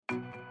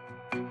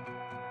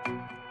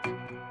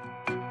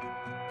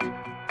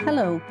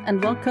Hello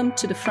and welcome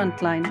to The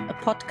Frontline, a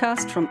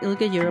podcast from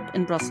ILGA-Europe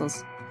in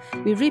Brussels.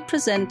 We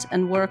represent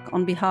and work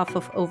on behalf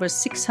of over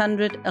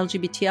 600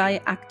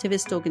 LGBTI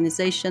activist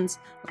organizations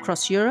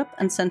across Europe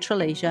and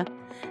Central Asia,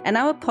 and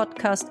our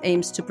podcast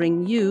aims to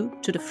bring you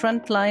to the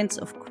front lines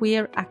of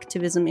queer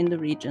activism in the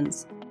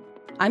regions.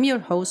 I'm your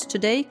host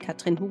today,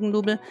 Katrin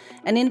Hugendubel,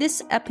 and in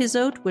this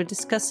episode we're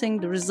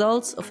discussing the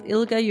results of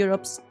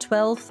ILGA-Europe's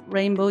 12th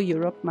Rainbow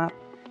Europe map,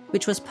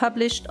 which was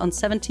published on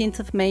 17th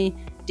of May,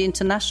 the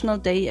International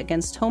Day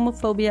Against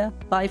Homophobia,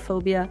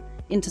 Biphobia,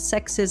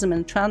 Intersexism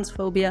and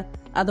Transphobia,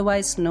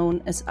 otherwise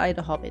known as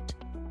IDAHOBIT.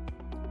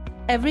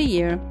 Every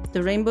year,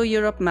 the Rainbow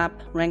Europe map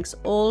ranks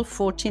all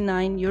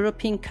 49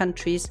 European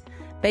countries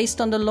based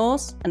on the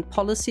laws and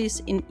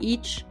policies in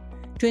each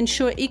to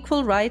ensure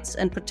equal rights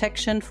and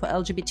protection for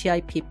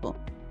LGBTI people.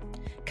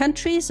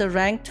 Countries are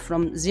ranked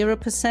from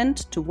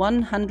 0% to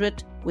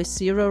 100, with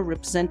 0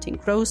 representing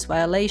gross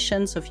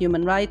violations of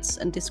human rights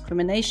and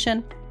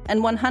discrimination,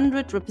 and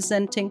 100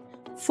 representing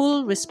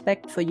full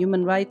respect for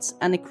human rights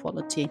and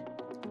equality.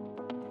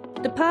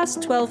 The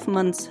past 12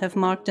 months have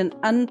marked an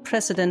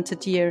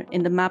unprecedented year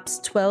in the map's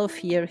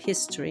 12-year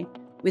history,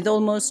 with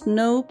almost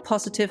no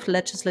positive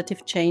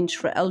legislative change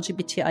for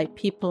LGBTI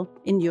people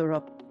in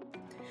Europe.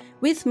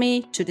 With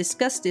me to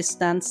discuss this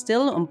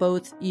standstill on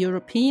both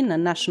European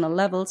and national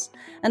levels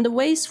and the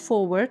ways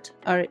forward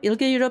are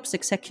ILGA-Europe's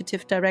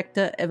Executive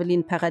Director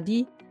Evelyne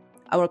Paradis,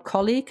 our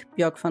colleague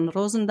Bjorn Van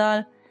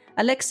Roozendaal,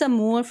 Alexa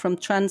Moore from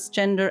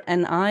Transgender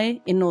NI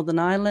in Northern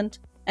Ireland,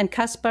 and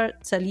Kaspars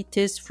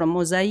Zalitis from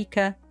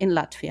Mozaika in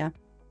Latvia.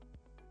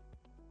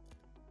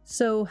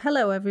 So,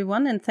 hello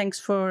everyone, and thanks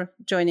for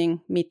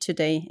joining me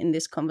today in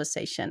this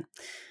conversation.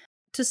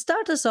 To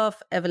start us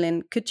off,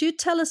 Evelyne, could you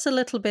tell us a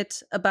little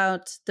bit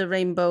about the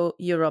Rainbow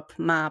Europe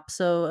map?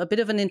 So a bit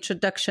of an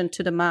introduction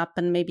to the map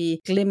and maybe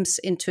a glimpse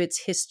into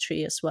its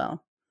history as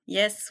well.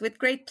 Yes, with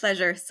great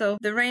pleasure. So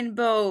the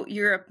Rainbow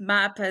Europe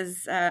map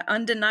has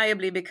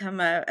undeniably become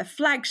a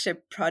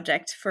flagship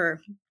project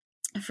for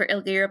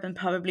ILGA-Europe and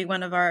probably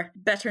one of our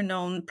better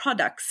known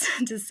products,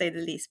 to say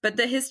the least. But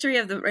the history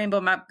of the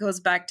Rainbow Map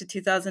goes back to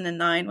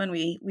 2009 when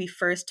we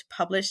first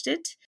published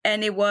it.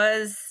 And it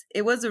was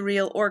a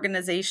real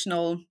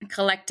organizational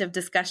collective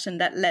discussion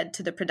that led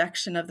to the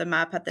production of the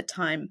map at the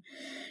time.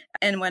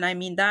 And when I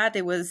mean that,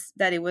 it was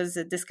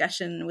a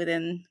discussion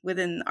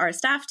within our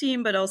staff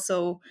team, but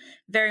also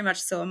very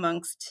much so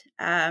amongst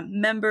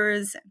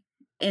members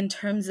in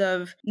terms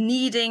of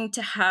needing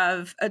to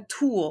have a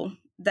tool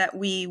that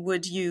we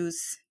would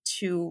use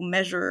to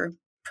measure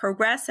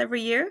progress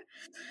every year,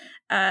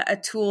 a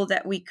tool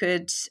that we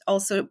could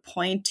also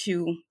point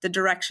to the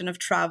direction of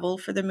travel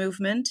for the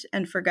movement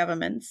and for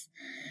governments.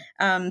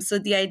 So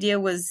the idea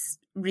was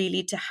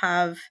really to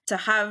have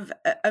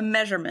a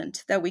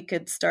measurement that we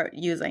could start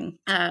using.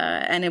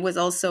 And it was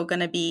also going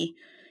to be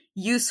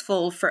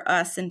useful for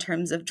us in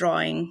terms of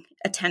drawing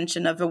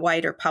attention of a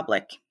wider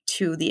public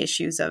to the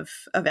issues of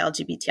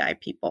LGBTI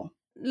people.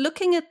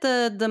 Looking at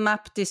the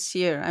map this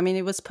year, I mean,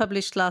 it was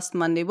published last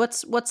Monday.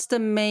 What's the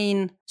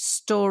main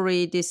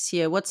story this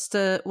year? What's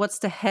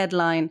the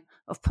headline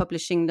of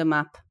publishing the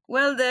map?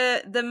 Well,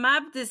 the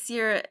map this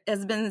year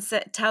has been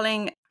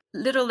telling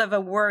little of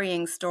a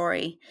worrying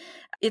story.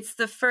 It's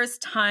the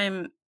first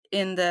time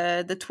in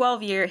the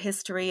 12-year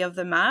history of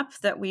the map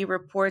that we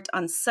report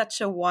on such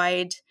a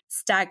wide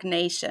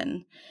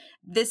stagnation.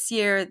 This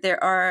year,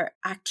 there are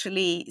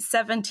actually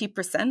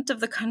 70%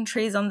 of the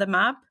countries on the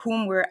map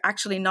whom we're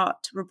actually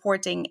not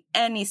reporting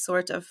any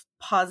sort of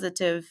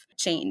positive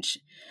change.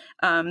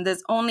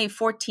 There's only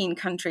 14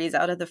 countries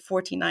out of the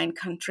 49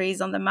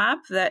 countries on the map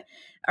that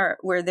are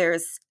where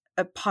there's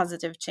a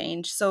positive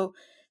change. So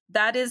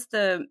that is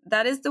the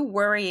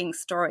worrying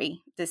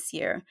story this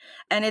year.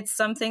 And it's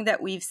something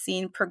that we've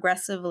seen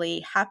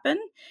progressively happen.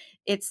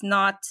 It's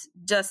not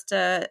just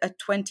a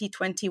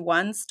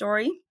 2021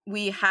 story.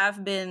 We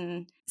have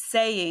been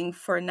saying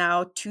for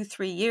now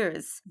 2-3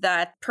 years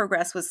that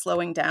progress was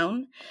slowing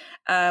down.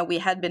 We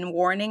had been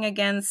warning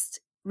against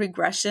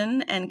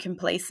regression and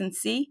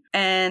complacency.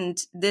 And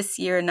this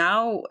year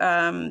now,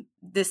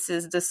 this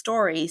is the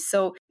story.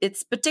 So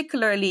it's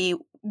particularly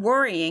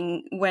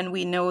worrying when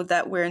we know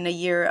that we're in a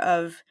year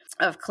of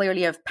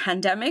clearly of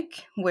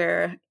pandemic,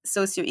 where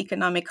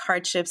socioeconomic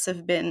hardships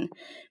have been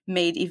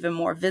made even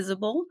more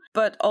visible,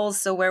 but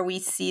also where we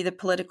see the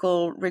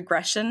political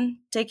regression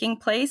taking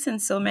place in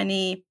so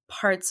many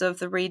parts of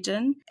the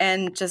region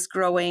and just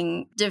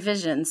growing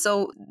division.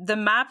 So the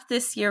map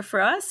this year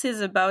for us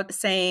is about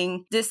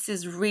saying this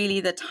is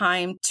really the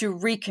time to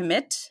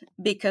recommit,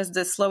 because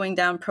the slowing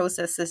down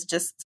process has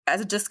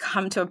just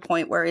come to a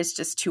point where it's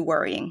just too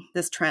worrying.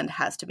 This trend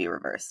has to be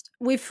reversed.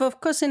 We've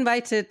of course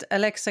invited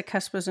Alexa,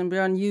 Kaspars and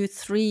Bjorn, you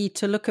three,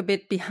 to look a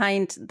bit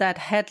behind that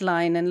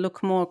headline and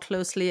look more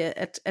closely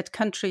at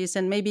countries.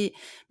 And maybe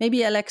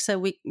Alexa,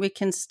 we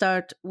can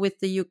start with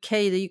the UK.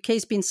 The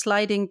UK's been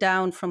sliding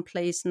down from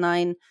place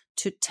 9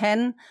 to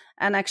 10,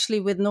 and actually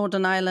with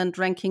Northern Ireland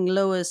ranking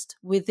lowest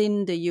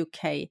within the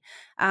UK.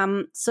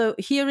 So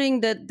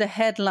hearing the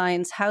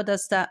headlines, how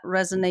does that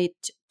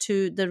resonate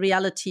to the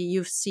reality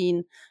you've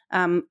seen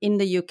in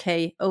the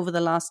UK over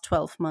the last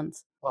 12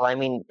 months? Well, I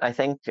mean, I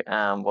think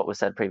what was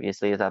said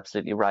previously is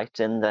absolutely right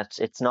in that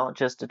it's not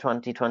just a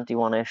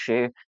 2021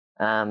 issue.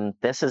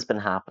 This has been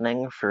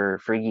happening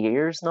for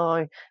years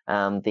now.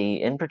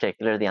 In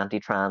particular, the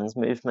anti-trans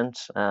movement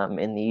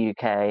in the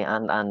UK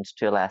and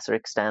to a lesser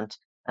extent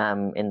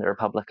in the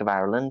Republic of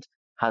Ireland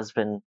has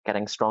been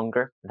getting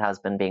stronger. It has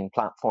been being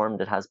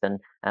platformed. It has been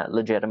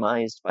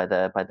legitimised by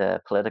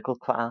the political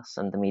class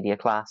and the media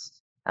class.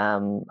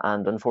 And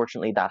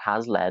unfortunately, that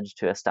has led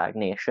to a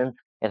stagnation.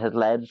 It had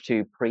led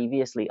to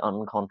previously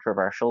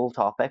uncontroversial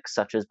topics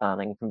such as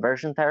banning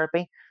conversion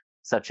therapy,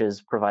 such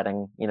as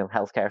providing,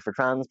 healthcare for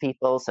trans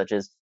people, such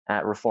as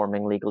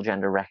reforming legal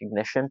gender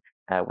recognition,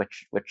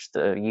 which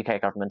the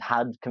UK government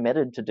had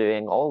committed to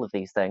doing all of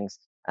these things,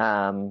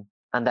 and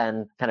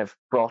then kind of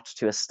brought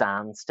to a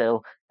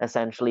standstill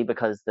essentially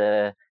because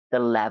the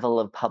level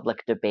of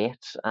public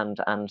debate and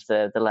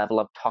the level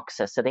of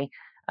toxicity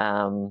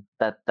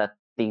that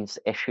these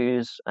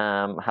issues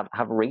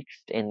have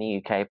reached in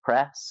the UK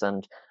press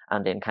and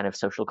in kind of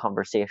social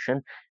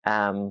conversation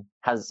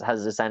has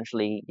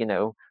essentially,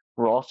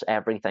 brought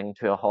everything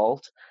to a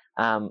halt.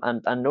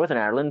 And Northern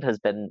Ireland has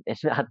been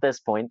at this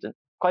point,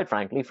 quite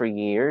frankly, for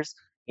years.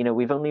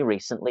 We've only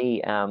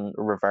recently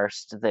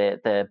reversed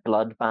the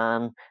blood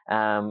ban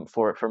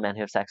for men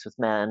who have sex with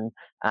men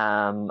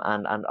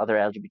and other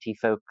LGBT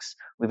folks.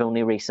 We've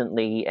only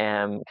recently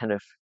kind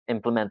of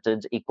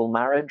implemented equal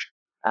marriage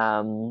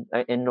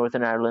in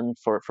Northern Ireland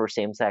for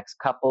same-sex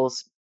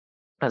couples,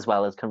 as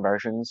well as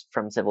conversions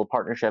from civil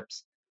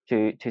partnerships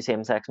to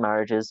same-sex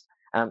marriages.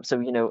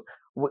 So,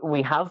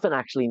 we have been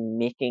actually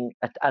making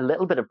a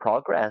little bit of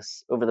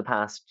progress over the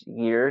past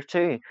year or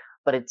two,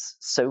 but it's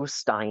so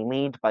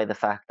stymied by the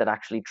fact that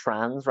actually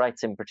trans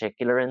rights in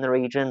particular in the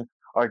region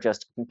are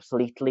just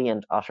completely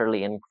and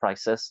utterly in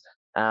crisis.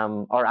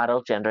 Our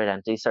adult gender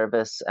identity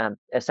service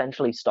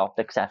essentially stopped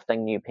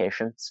accepting new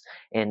patients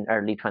in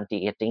early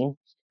 2018.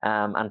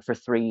 And for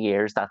 3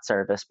 years, that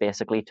service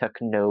basically took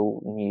no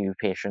new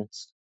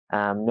patients.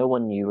 No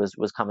one new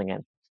was coming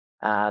in.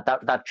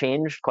 That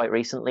changed quite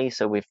recently,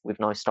 so we've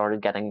now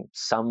started getting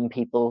some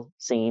people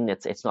seen.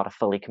 It's not a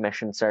fully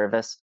commissioned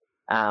service,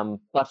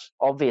 but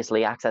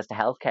obviously access to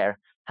healthcare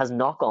has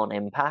knock-on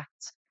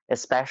impacts,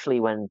 especially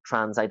when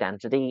trans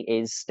identity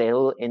is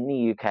still in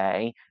the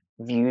UK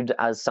viewed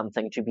as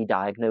something to be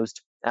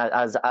diagnosed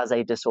as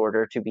a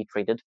disorder to be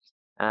treated.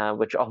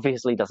 Which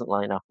obviously doesn't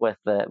line up with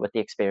the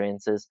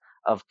experiences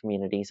of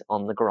communities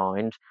on the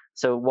ground.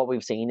 So what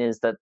we've seen is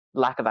that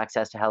lack of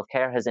access to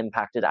healthcare has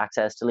impacted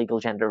access to legal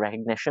gender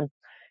recognition.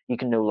 You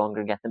can no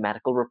longer get the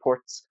medical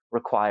reports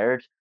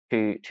required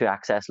to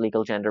access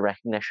legal gender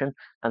recognition,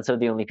 and so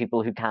the only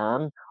people who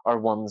can are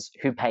ones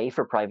who pay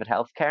for private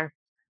healthcare.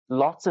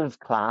 Lots of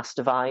class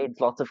divides,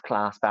 lots of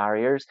class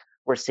barriers.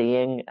 We're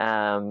seeing,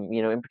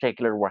 in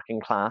particular, working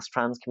class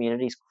trans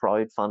communities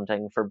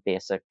crowdfunding for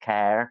basic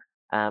care.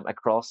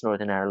 Across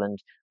Northern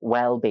Ireland,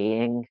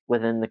 well-being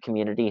within the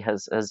community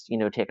has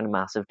taken a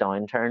massive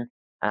downturn,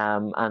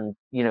 and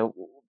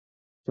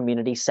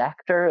community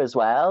sector as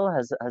well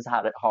has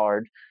had it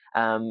hard,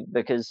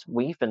 because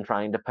we've been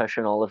trying to push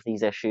on all of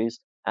these issues,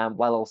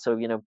 while also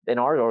in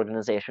our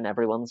organisation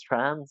everyone's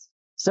trans.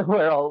 So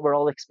we're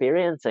all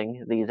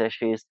experiencing these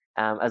issues,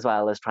 as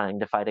well as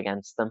trying to fight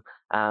against them.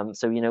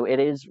 So it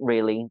is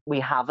really, we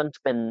haven't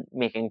been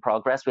making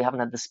progress. We haven't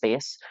had the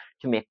space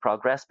to make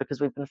progress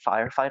because we've been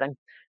firefighting.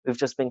 We've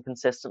just been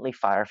consistently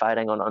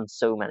firefighting on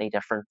so many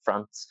different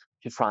fronts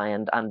to try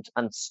and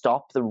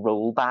stop the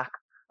rollback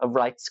of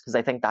rights, because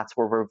I think that's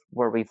where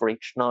we've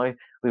reached now.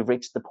 We've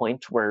reached the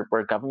point where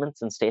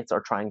governments and states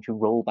are trying to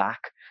roll back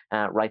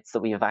rights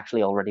that we have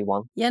actually already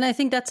won. Yeah, and I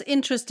think that's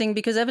interesting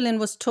because Evelyne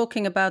was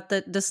talking about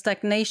the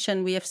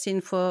stagnation we have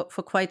seen for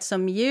quite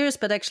some years,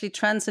 but actually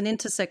trans and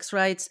intersex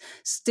rights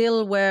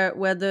still were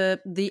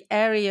the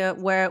area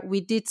where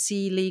we did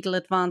see legal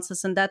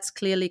advances, and that's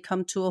clearly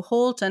come to a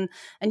halt. And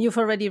you've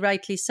already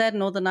rightly said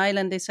Northern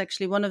Ireland is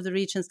actually one of the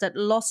regions that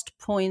lost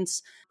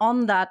points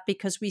on that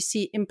because we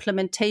see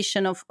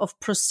implementation of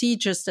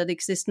procedures that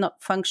exist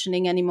not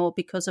functioning anymore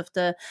because of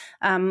the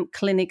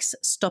clinics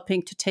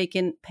stopping to take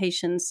in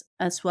patients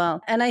as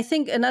well. And I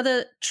think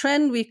another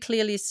trend we've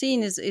clearly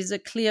seen is a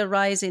clear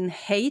rise in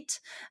hate.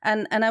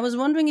 And I was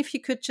wondering if you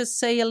could just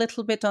say a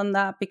little bit on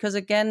that, because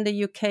again,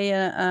 the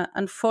UK,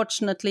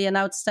 unfortunately, an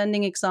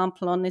outstanding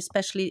example on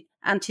especially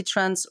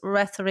anti-trans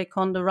rhetoric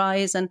on the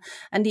rise and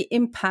the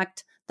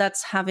impact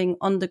that's having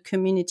on the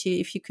community.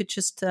 If you could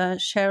just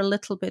share a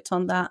little bit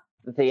on that.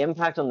 The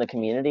impact on the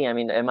community, I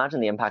mean,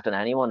 imagine the impact on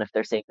anyone if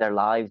they're seeing their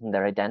lives and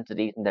their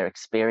identities and their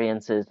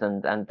experiences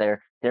and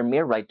their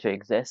mere right to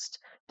exist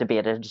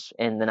debated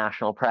in the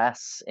national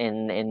press,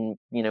 in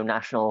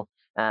national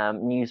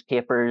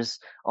newspapers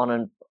on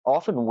an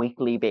often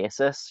weekly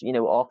basis.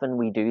 Often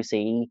we do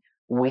see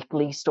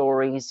weekly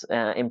stories,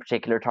 in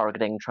particular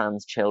targeting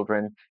trans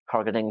children,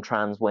 targeting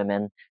trans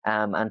women,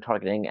 and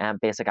targeting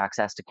basic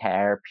access to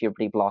care,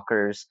 puberty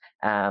blockers,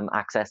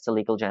 access to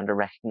legal gender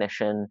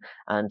recognition,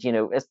 and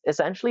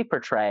essentially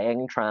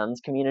portraying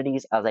trans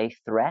communities as a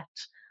threat,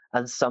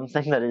 as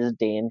something that is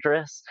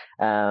dangerous,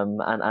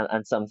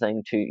 and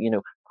something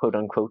to quote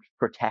unquote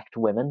protect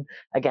women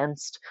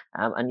against.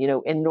 And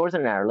in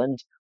Northern Ireland,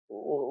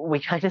 we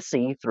kind of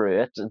see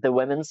through it. The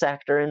women's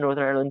sector in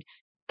Northern Ireland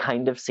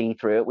kind of see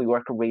through it. We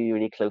work really,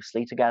 really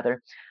closely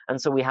together.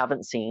 And so we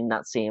haven't seen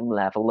that same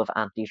level of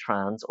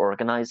anti-trans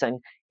organising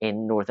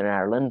in Northern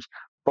Ireland.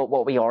 But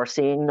what we are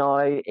seeing now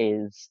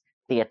is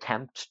the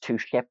attempt to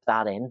ship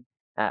that in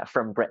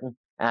from Britain.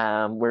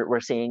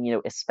 We're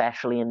seeing,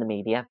 especially in the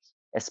media,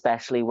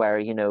 especially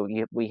where,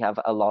 we have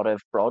a lot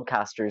of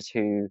broadcasters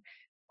who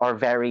are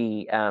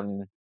very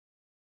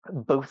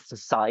both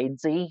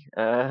sidesy,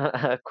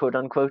 quote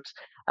unquote,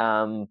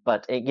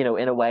 but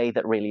in a way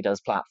that really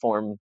does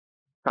platform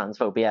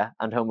transphobia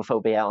and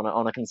homophobia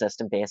on a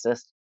consistent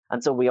basis.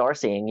 And so we are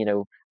seeing,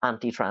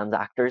 anti-trans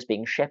actors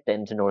being shipped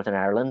into Northern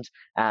Ireland,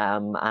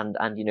 and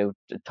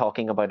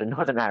talking about a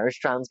Northern Irish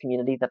trans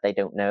community that they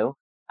don't know.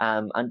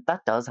 And that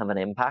does have an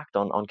impact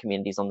on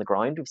communities on the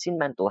ground. We've seen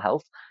mental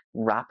health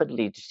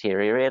rapidly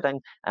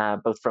deteriorating,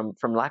 both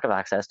from lack of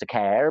access to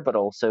care, but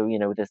also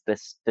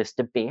this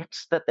debate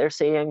that they're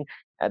seeing.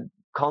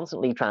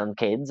 Constantly, trans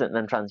kids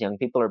and trans young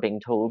people are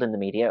being told in the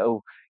media,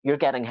 "Oh, you're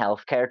getting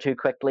healthcare too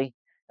quickly.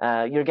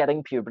 You're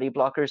getting puberty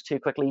blockers too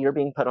quickly. You're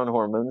being put on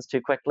hormones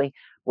too quickly."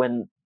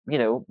 When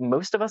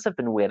most of us have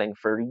been waiting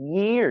for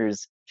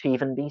years to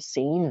even be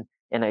seen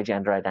in a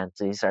gender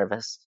identity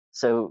service.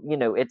 So,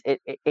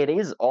 it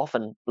is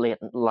often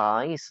blatant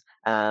lies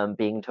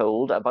being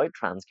told about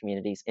trans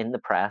communities in the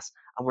press,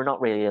 and we're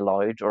not really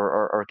allowed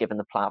or given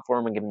the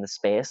platform and given the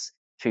space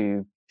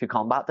to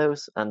combat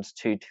those and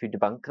to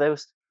debunk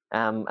those.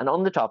 And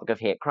on the topic of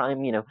hate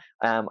crime,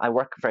 I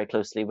work very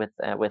closely with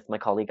my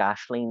colleague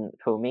Aisling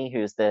Comey,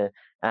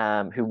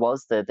 who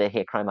was the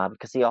hate crime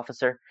advocacy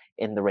officer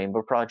in the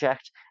Rainbow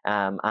Project,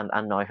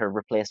 and now her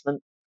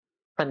replacement.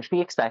 And she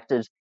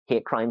expected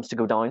hate crimes to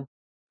go down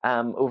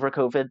over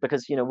COVID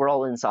because we're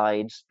all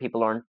inside.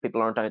 People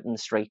aren't out in the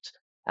street.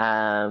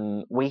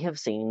 We have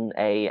seen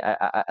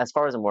as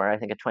far as I'm aware, I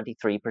think a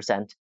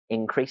 23%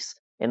 increase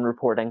in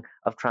reporting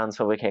of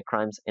transphobic hate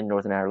crimes in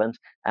Northern Ireland,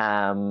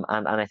 and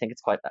I think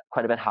it's quite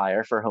a bit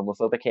higher for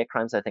homophobic hate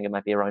crimes. I think it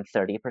might be around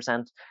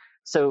 30%.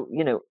 So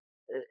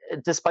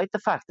despite the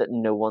fact that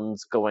no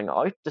one's going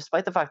out,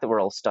 despite the fact that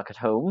we're all stuck at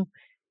home,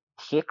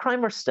 hate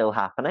crime are still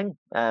happening.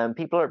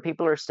 People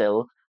are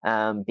still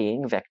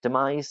being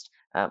victimized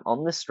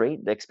on the street,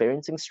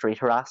 experiencing street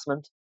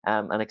harassment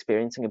and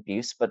experiencing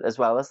abuse. But as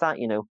well as that,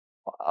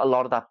 a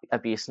lot of that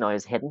abuse now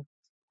is hidden.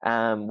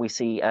 We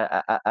see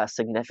a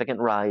significant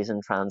rise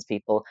in trans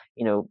people,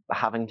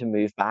 having to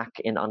move back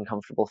in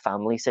uncomfortable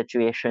family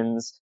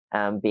situations,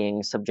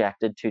 being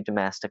subjected to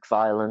domestic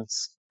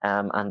violence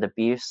and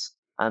abuse.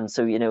 And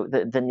so,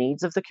 the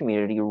needs of the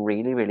community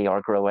really, really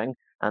are growing.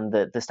 And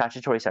the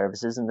statutory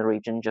services in the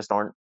region just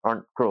aren't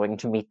growing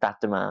to meet that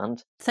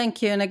demand.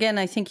 Thank you. And again,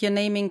 I think you're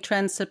naming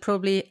trends that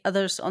probably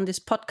others on this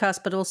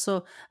podcast, but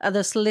also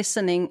others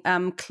listening,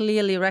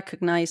 clearly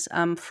recognize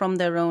from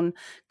their own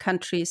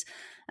countries.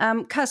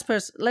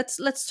 Kaspars,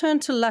 let's turn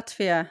to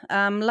Latvia.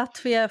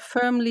 Latvia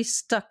firmly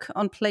stuck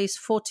on place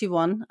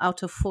 41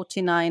 out of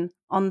 49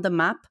 on the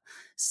map,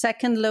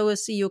 second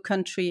lowest EU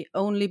country,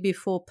 only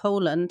before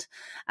Poland.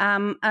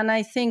 And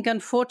I think,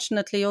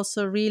 unfortunately,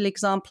 also a real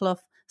example of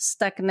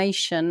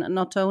stagnation,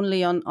 not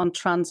only on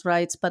trans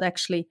rights, but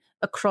actually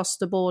across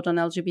the board on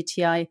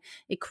LGBTI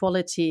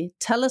equality.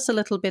 Tell us a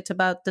little bit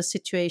about the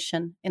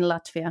situation in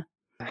Latvia.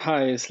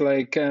 Hi, it's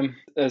like,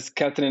 as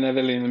Catherine,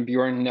 Evelyne, and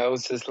Bjorn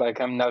knows, it's like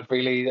I'm not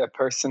really a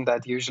person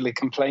that usually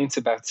complains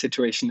about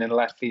situation in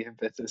Latvia,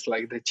 but it's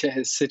like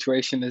the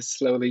situation is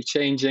slowly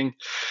changing.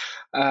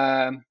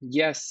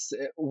 Yes,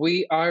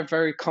 we are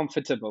very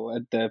comfortable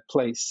at the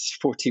place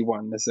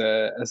 41 as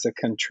a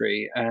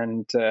country,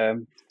 and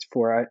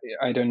for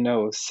I don't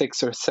know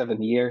 6 or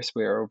 7 years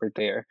we are over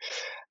there.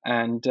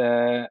 And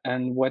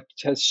what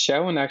has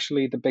shown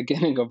actually the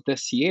beginning of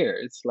this year,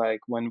 it's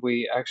like when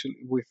we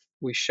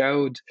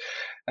showed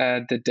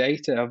the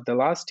data of the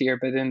last year,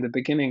 but in the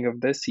beginning of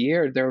this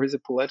year there was a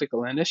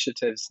political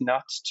initiatives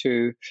not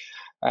to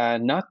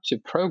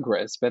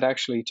progress, but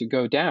actually to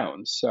go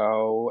down.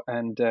 So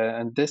and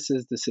this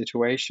is the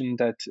situation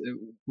that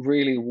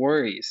really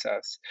worries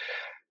us.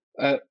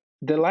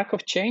 The lack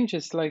of change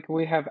is like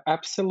we have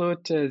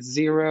absolute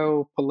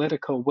zero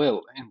political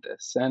will in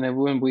this. And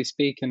when we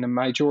speak in the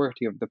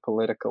majority of the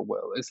political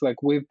will, it's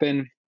like we've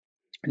been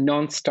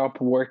non-stop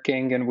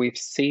working and we've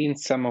seen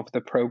some of the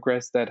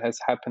progress that has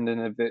happened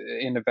in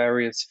the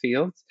various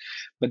fields.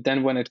 But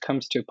then when it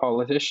comes to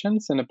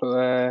politicians,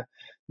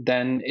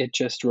 then it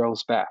just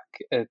rolls back.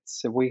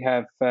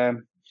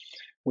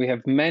 We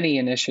have many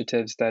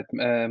initiatives that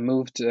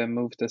moved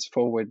us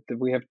forward.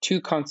 We have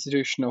 2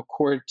 constitutional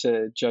court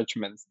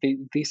judgments.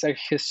 These are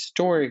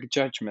historic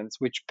judgments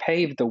which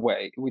pave the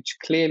way, which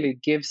clearly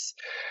gives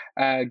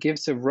a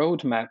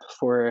roadmap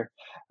for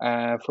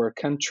a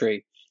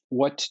country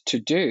what to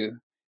do.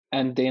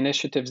 And the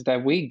initiatives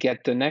that we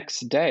get the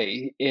next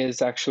day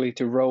is actually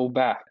to roll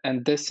back.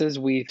 And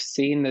we've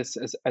seen this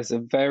as a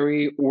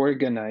very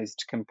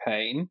organized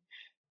campaign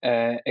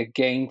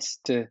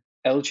against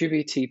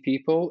LGBT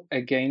people,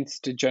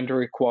 against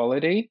gender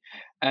equality,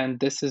 and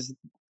this is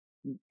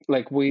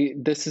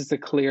the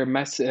clear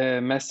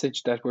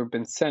message that we've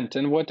been sent.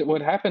 And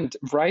what happened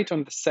right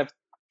on the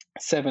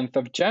 7th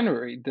of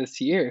January this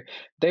year,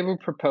 they were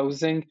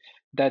proposing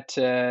that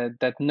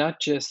not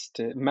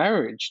just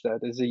marriage, that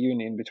is a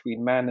union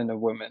between man and a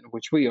woman,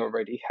 which we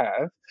already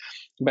have,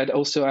 but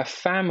also a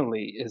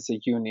family is a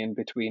union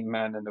between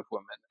man and a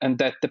woman, and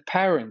that the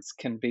parents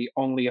can be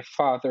only a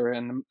father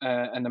and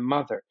a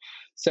mother.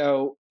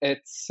 So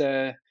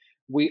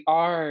we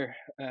are,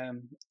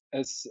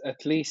 as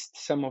at least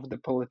some of the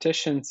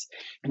politicians,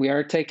 we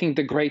are taking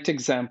the great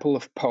example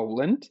of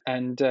Poland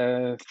and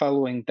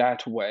following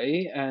that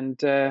way.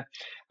 And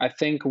I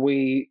think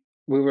we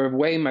were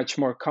way much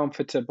more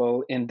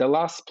comfortable in the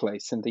last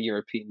place in the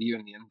European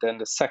Union than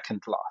the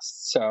second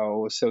last.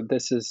 So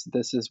this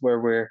is where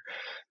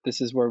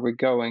we're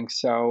going.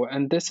 So,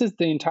 and this is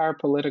the entire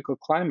political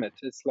climate.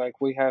 It's like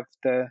we have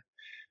the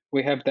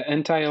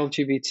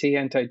anti-LGBT,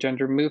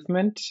 anti-gender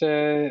movement.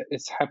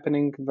 It's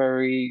happening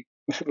very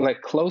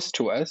close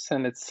to us,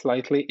 and it's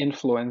slightly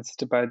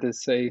influenced by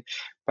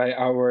by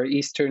our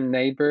eastern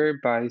neighbor,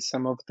 by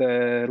some of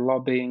the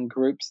lobbying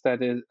groups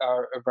that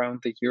are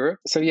around Europe.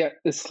 So yeah,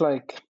 it's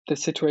like the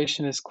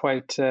situation is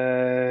quite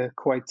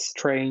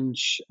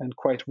strange and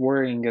quite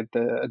worrying at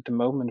the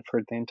moment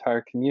for the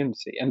entire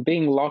community. And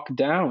being locked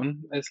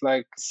down is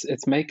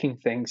it's making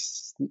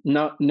things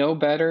no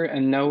better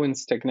and no in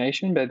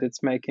stagnation, but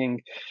it's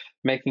making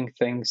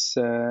things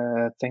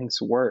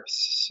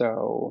worse.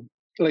 So.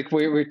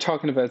 We're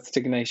talking about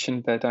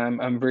stagnation, but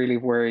I'm really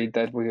worried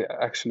that we're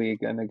actually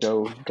going to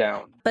go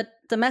down. But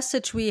the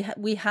message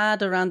we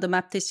had around the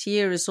map this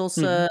year is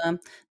also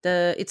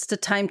it's the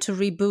time to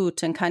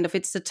reboot, and kind of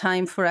it's the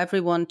time for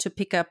everyone to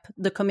pick up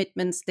the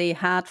commitments they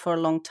had for a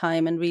long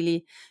time and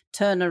really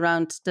turn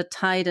around the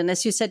tide. And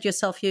as you said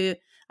yourself, you're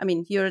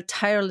a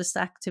tireless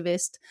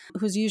activist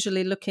who's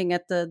usually looking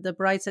at the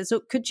bright side. So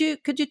could you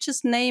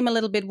just name a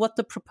little bit what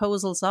the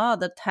proposals are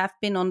that have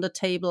been on the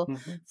table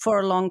for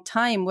a long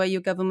time, where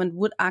your government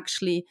would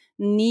actually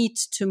need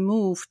to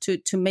move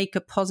to make a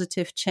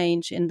positive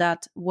change in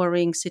that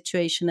worrying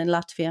situation in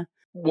Latvia?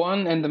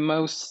 One, and the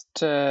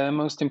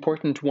most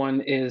important one,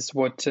 is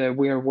what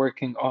we are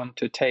working on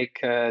to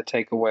take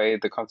away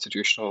the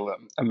constitutional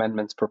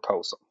amendments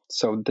proposal.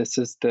 So this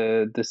is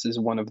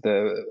one of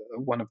the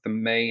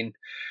main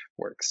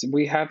works.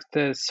 We have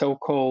the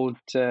so-called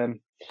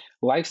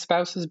life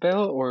spouses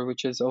bill, or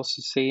which is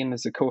also seen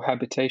as a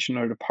cohabitation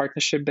or the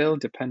partnership bill,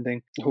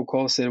 depending who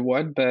calls it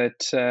what.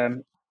 But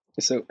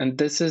and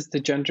this is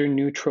the gender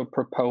neutral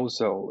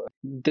proposal.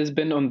 This has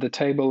been on the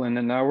table and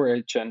in our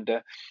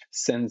agenda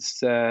since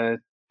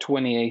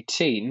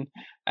 2018,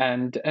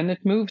 and it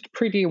moved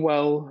pretty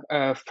well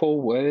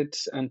forward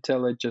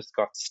until it just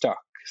got stuck.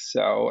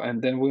 So,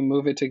 and then we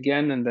move it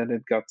again, and then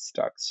it got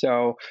stuck.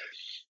 So,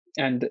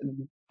 and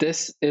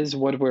this is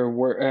what we're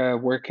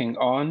working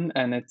on,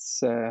 and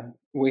it's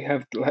we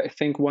have, I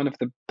think, one of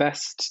the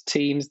best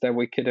teams that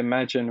we could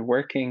imagine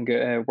working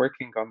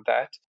on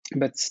that.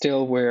 But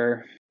still,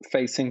 we're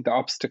facing the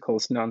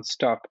obstacles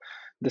nonstop.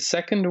 The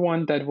second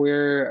one that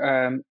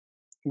we're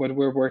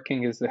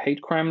working is the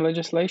hate crime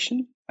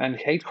legislation, and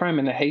hate crime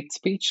and the hate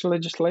speech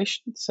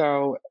legislation.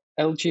 So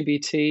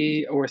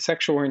LGBT or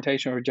sexual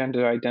orientation or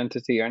gender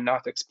identity are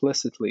not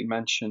explicitly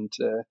mentioned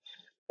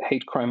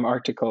hate crime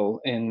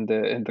article in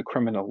the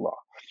criminal law.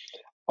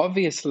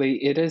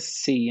 Obviously, it is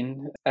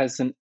seen as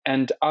an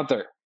and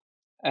other,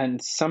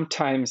 and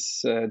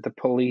sometimes the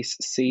police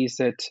sees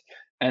it,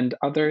 and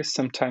others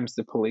sometimes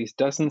the police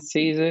doesn't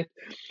seize it.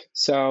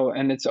 So,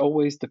 and it's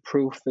always the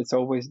proof. It's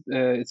always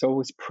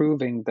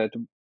proving that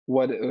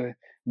what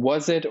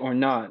was it or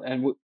not,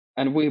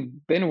 and we've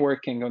been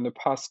working on the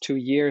past 2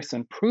 years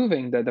and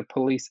proving that the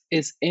police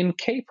is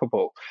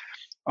incapable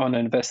on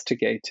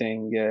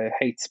investigating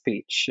hate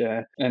speech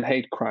and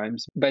hate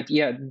crimes. But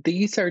yeah,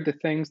 these are the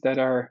things that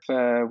are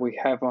we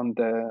have on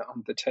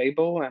the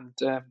table, and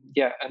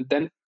and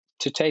then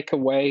to take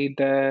away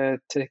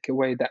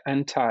the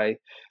anti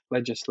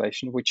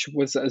legislation, which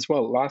was as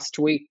well last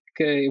week.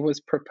 It was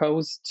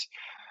proposed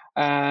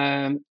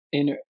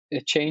in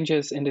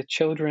changes in the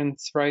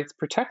children's rights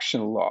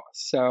protection law,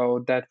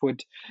 so that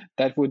would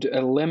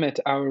limit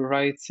our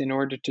rights in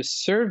order to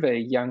survey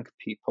young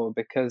people,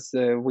 because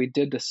we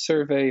did a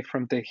survey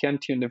from the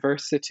Ghent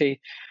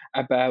University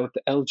about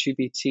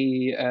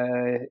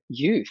LGBT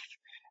youth,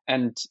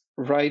 and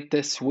right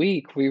this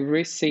week we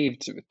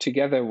received,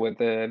 together with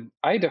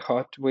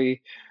IDAHOBIT,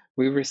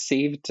 we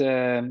received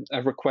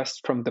a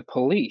request from the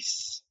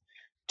police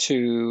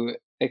to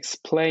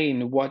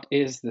explain what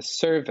is the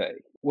survey,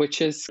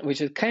 which is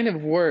kind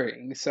of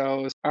worrying.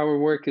 So our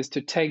work is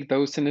to take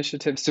those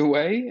initiatives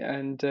away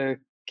and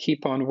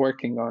keep on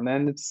working on.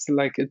 And it's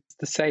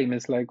the same.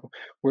 It's like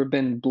we've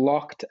been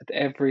blocked at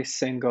every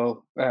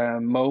single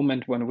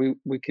moment when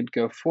we could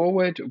go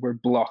forward. We're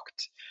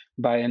blocked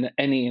by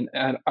any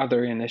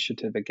other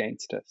initiative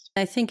against us.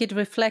 I think it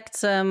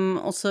reflects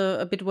also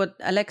a bit what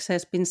Alexa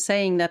has been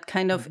saying, that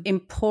kind of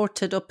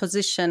imported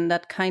opposition,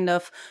 that kind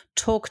of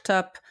talked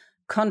up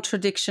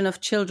contradiction of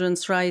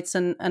children's rights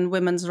and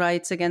women's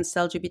rights against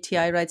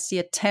LGBTI rights, the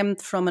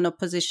attempt from an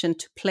opposition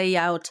to play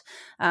out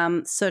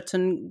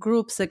certain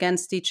groups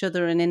against each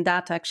other, and in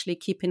that actually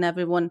keeping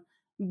everyone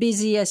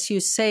busy, as you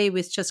say,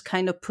 with just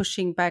kind of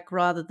pushing back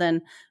rather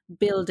than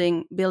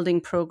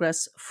building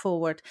progress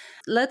forward.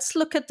 Let's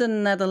look at the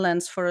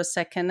Netherlands for a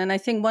second. And I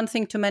think one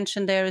thing to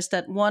mention there is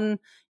that one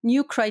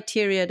new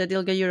criteria that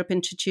ILGA-Europe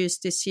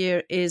introduced this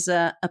year is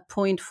a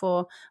point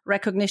for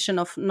recognition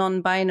of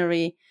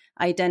non-binary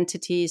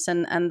identities.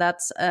 And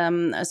that's,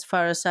 as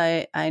far as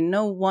I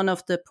know, one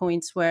of the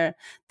points where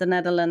the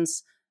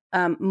Netherlands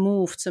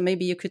moved. So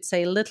maybe you could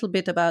say a little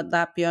bit about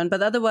that, Bjorn.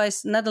 But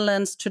otherwise,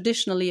 Netherlands,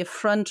 traditionally a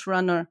front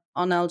runner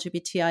on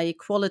LGBTI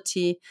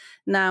equality,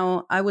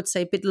 now I would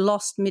say a bit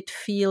lost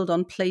midfield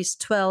on place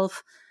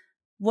 12.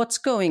 What's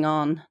going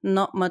on?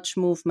 Not much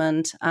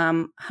movement.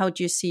 How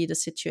do you see the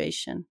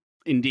situation?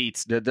 Indeed,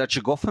 the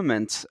Dutch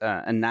government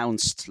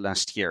announced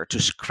last year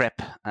to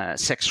scrap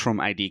sex from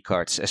ID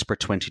cards as per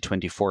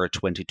 2024 or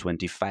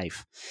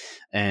 2025.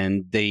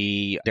 And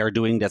they're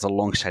doing that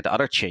alongside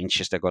other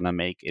changes they're going to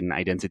make in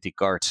identity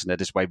cards. And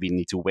that is why we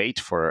need to wait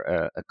for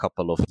a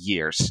couple of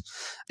years.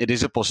 It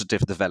is a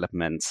positive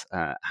development,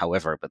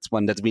 however, but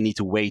one that we need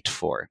to wait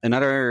for.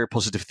 Another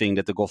positive thing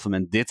that the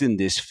government did in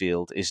this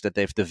field is that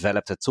they've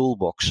developed a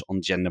toolbox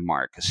on gender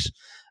markers,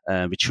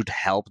 which should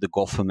help the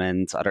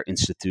government, other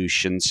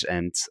institutions,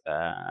 and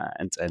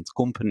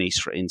companies,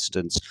 for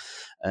instance,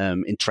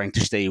 in trying to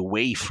stay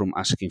away from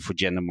asking for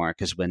gender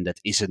markers when that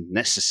isn't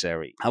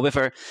necessary.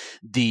 However,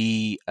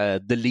 the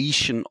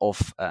deletion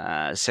of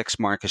sex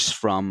markers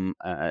from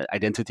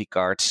identity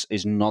cards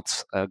is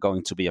not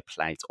going to be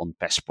applied on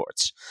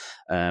passports.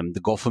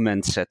 The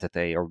government said that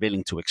they are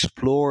willing to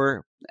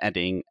explore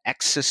adding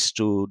access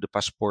to the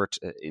passport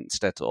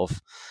instead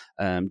of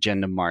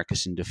gender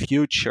markers in the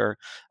future.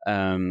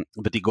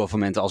 But the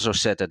government also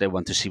said that they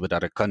want to see what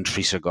other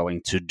countries are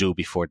going to do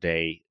before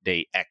they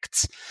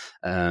act.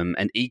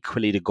 And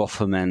equally, the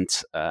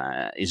government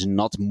is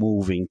not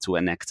moving to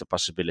enact the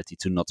possibility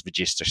to not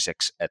register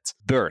sex at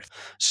birth.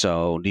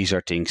 So these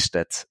are things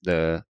that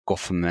the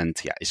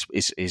government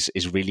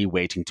is really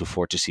waiting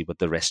for to see what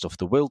the rest of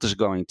the world is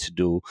going to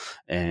do.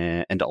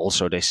 And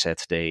also they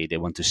said they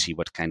want to see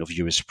what kind of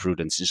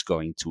jurisprudence is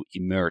going to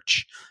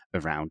emerge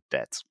around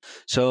that.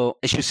 So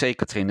as you say,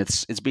 Katrien,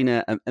 it's been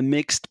a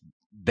mixed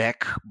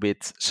bag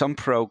with some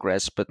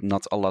progress, but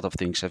not a lot of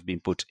things have been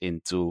put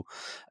into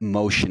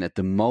motion at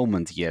the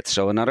moment yet.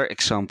 So another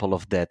example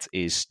of that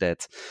is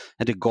that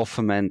the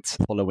government,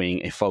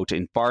 following a vote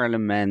in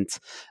parliament,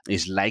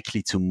 is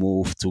likely to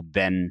move to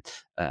ban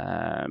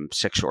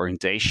sexual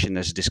orientation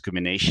as a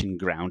discrimination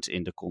ground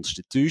in the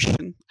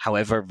constitution.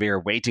 However, we're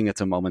waiting at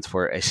the moment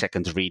for a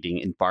second reading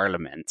in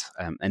parliament.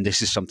 And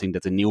this is something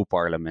that the new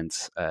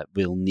parliament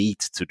will need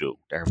to do.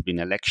 There have been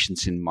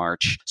elections in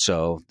March,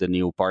 so the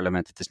new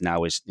parliament that is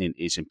now is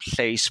in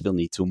place will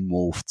need to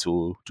move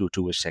to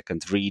a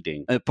second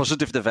reading. A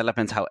positive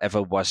development,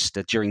 however, was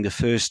that during the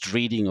first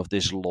reading of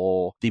this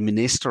law, the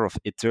Minister of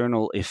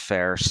Internal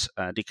Affairs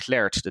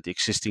declared that the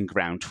existing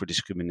ground for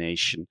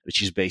discrimination,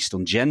 which is based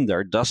on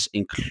gender, does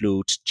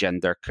include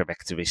gender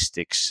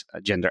characteristics,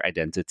 gender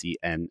identity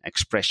and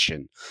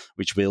expression,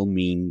 which will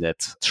mean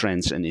that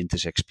trans and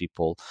intersex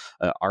people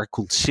are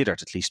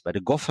considered, at least by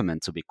the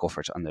government, to be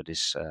covered under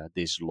this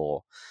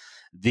law.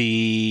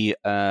 The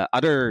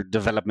other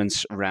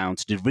developments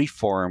around the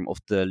reform of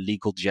the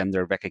legal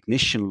gender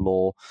recognition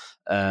law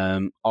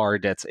are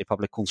that a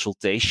public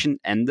consultation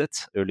ended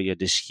earlier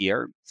this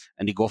year,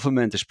 and the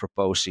government is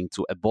proposing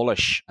to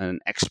abolish an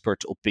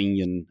expert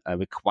opinion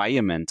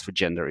requirement for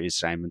gender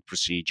reassignment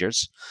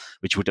procedures,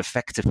 which would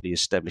effectively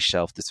establish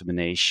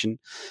self-determination.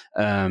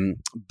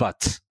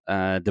 But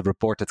the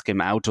report that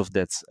came out of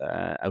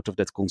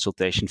that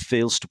consultation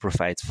fails to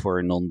provide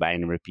for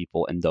non-binary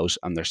people and those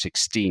under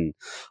 16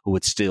 who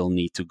would still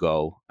need to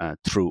go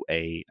through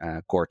a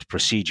court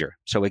procedure.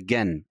 So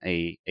again,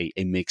 a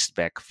mixed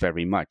bag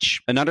very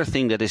much. Another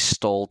thing that is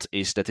stalled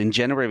is that in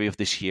January of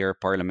this year,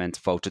 Parliament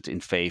voted in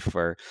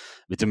favor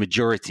with a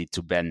majority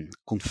to ban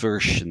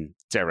conversion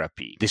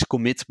therapy. This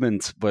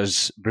commitment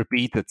was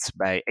repeated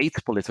by 8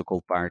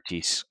 political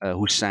parties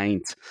who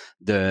signed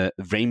the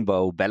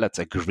Rainbow Ballot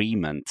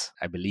Agreement,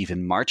 I believe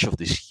in March of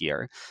this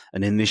year,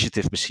 an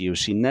initiative by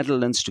COC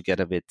Netherlands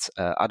together with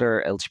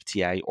other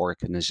LGBTI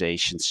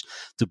organizations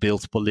to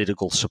build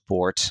political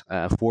support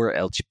for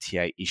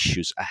LGBTI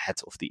issues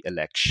ahead of the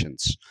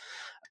elections.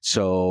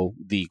 So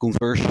the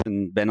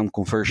ban on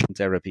conversion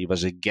therapy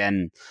was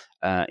again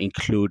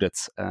included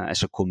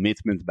as a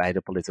commitment by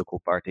the political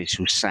parties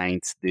who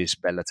signed this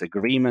ballot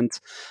agreement.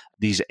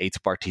 These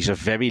 8 parties are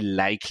very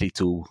likely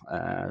to,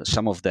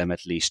 some of them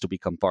at least, to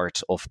become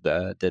part of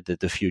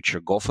the future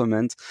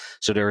government.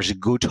 So there is a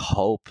good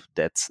hope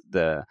that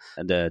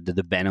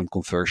the ban on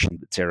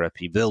conversion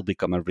therapy will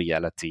become a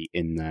reality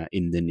in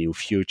the near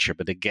future.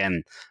 But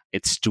again,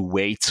 it's to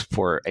wait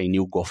for a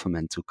new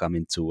government to come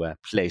into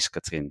place,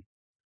 Katrin.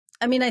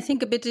 I mean, I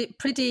think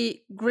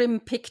pretty grim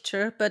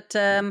picture, but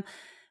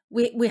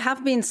we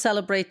have been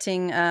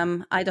celebrating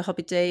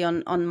IDAHOBIT Day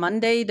on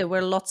Monday. There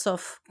were lots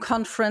of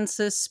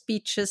conferences,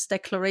 speeches,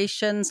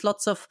 declarations,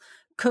 lots of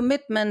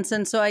commitments.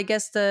 And so I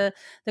guess the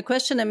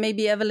question, and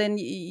maybe Evelyne,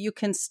 you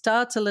can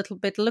start a little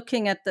bit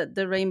looking at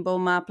the rainbow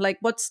map. Like,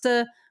 what's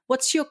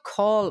your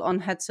call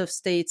on heads of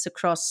states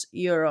across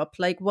Europe?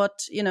 Like,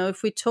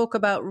 if we talk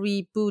about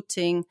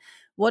rebooting,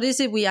 what is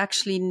it we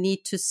actually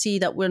need to see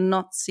that we're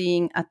not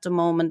seeing at the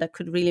moment that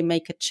could really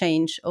make a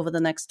change over the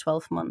next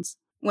 12 months?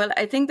 Well,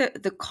 I think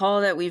that the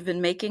call that we've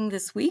been making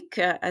this week,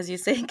 as you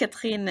say,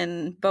 Katrin,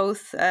 in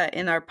both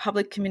in our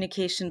public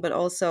communication, but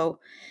also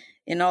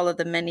in all of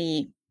the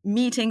many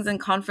meetings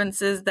and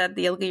conferences that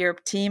the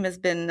ILGA-Europe team has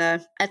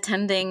been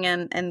attending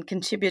and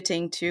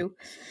contributing to.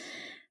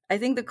 I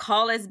think the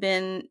call has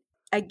been,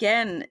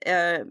 again,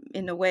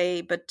 in a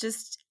way, but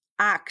just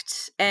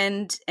act.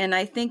 And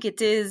I think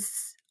it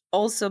is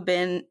also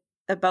been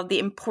about the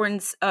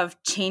importance of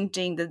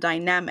changing the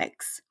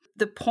dynamics.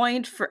 The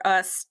point for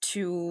us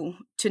to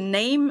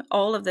name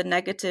all of the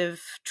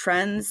negative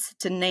trends,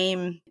 to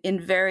name in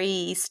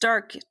very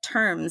stark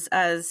terms,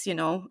 as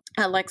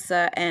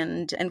Alexa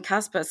and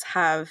Kaspars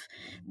have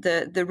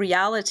the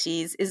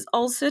realities, is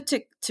also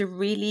to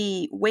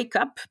really wake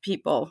up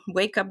people,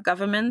 wake up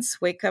governments,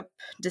 wake up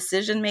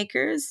decision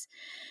makers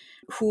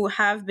who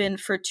have been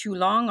for too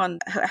long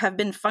have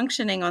been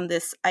functioning on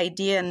this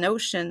idea and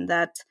notion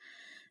that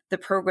the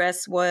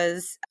progress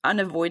was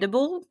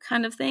unavoidable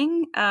kind of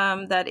thing,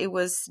 that it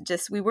was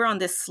just, we were on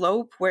this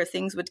slope where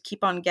things would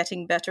keep on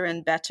getting better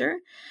and better,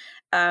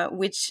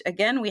 which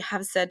again, we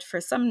have said for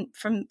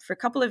a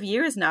couple of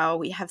years now,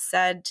 we have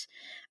said,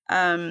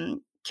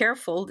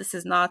 careful, this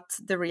is not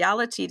the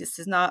reality, this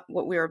is not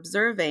what we're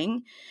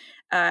observing.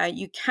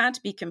 You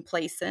can't be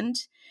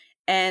complacent.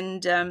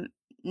 And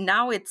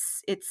now it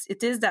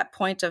is that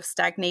point of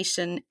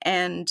stagnation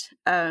and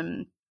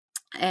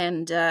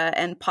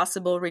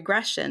possible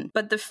regression.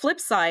 But the flip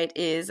side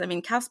is, I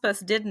mean,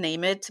 Kaspars did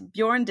name it,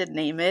 Bjorn did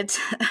name it,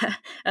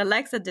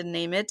 Alexa did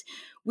name it.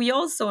 We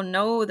also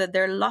know that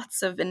there are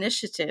lots of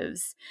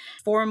initiatives,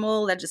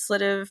 formal,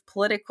 legislative,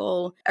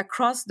 political,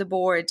 across the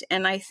board.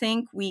 And I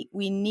think we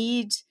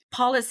need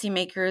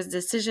policymakers,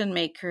 decision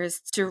makers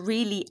to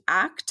really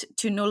act,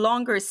 to no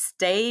longer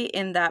stay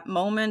in that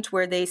moment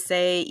where they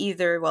say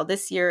either, well,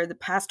 this year, the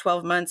past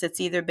 12 months,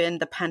 it's either been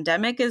the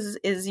pandemic is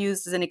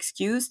used as an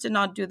excuse to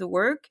not do the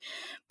work,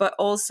 but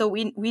also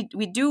we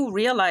do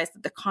realize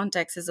that the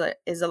context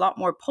is a lot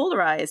more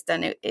polarized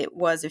than it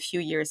was a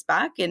few years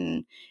back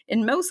in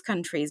most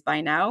countries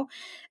by now.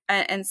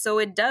 And so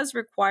it does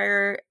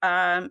require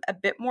a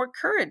bit more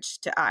courage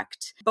to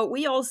act. But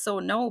we also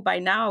know by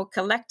now,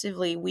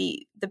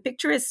 collectively, the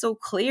picture is so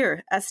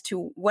clear as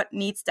to what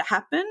needs to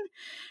happen,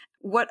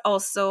 what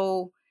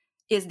also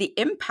is the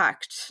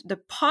impact, the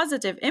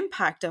positive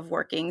impact of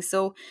working.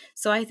 So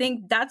I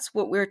think that's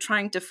what we're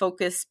trying to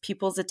focus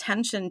people's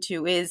attention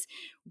to is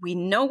we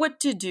know what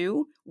to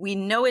do. We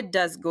know it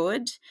does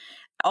good.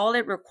 All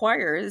it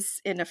requires,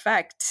 in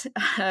effect,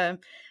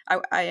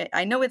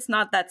 I know it's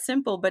not that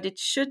simple, but it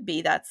should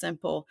be that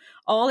simple.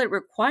 All it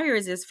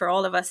requires is for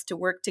all of us to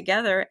work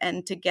together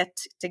and to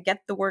get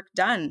the work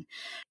done.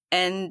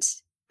 And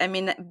I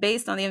mean,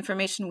 based on the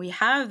information we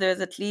have, there's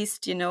at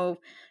least,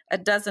 a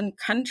dozen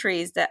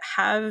countries that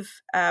have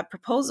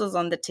proposals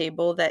on the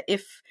table that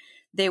if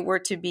they were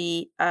to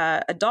be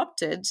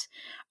adopted,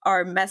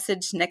 our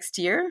message next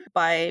year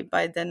by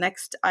the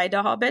next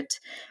IDAHOBIT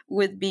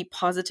would be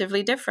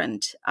positively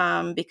different,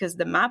 because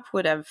the map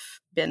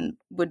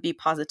would be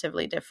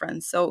positively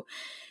different. So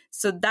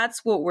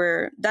that's what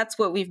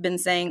we've been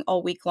saying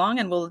all week long,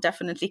 and we'll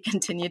definitely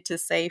continue to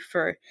say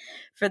for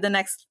the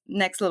next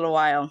little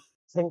while.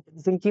 I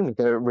think you make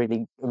a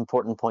really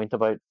important point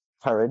about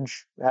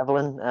courage,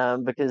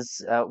 Evelyne,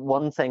 because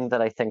one thing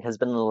that I think has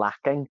been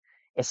lacking,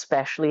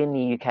 especially in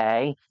the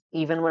UK,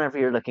 even whenever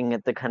you're looking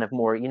at the kind of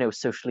more,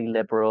 socially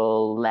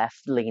liberal,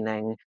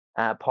 left-leaning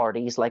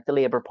parties like the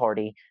Labour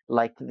Party,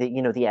 like the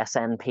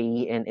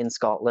SNP in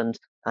Scotland,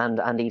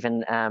 and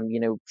even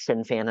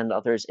Sinn Féin and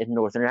others in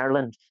Northern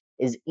Ireland,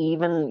 is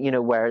even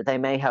where they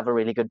may have a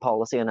really good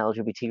policy on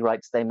LGBT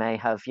rights, they may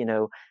have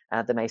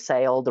they may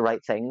say all the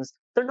right things,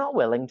 they're not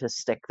willing to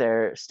stick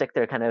their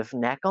kind of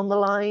neck on the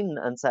line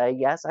and say,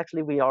 yes,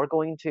 actually we are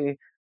going to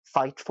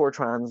fight for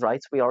trans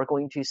rights, we are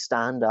going to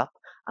stand up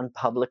and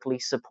publicly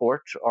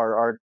support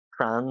our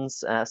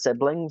trans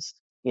siblings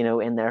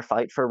in their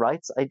fight for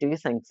rights. I do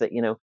think that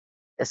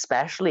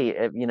especially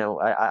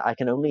I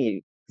can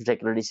only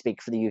particularly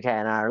speak for the UK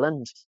and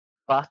Ireland,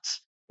 but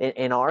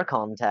in our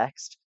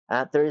context,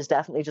 there is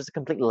definitely just a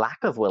complete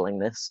lack of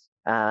willingness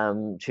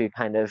to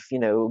kind of,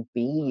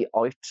 be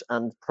out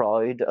and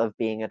proud of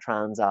being a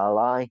trans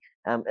ally,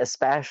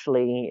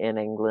 especially in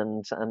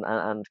England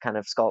and kind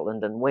of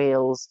Scotland and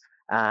Wales.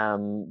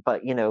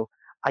 But,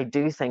 I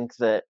do think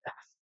that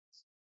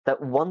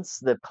once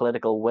the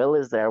political will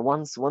is there,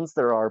 once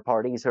there are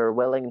parties who are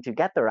willing to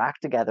get their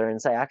act together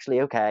and say,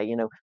 actually, okay,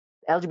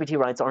 LGBT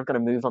rights aren't going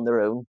to move on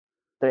their own.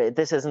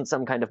 This isn't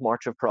some kind of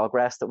march of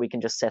progress that we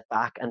can just sit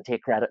back and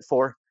take credit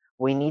for.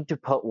 We need to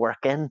put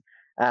work in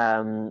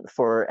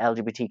for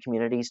LGBT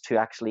communities to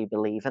actually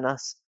believe in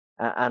us.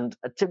 And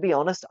to be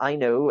honest, I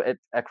know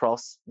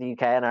across the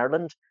UK and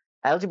Ireland,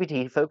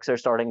 LGBT folks are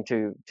starting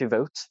to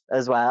vote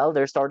as well.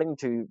 They're starting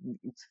to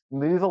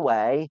move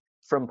away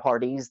from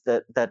parties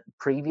that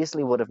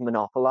previously would have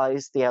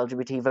monopolized the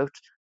LGBT vote,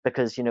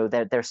 because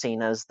they're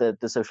seen as the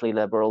socially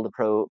liberal,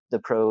 the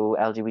pro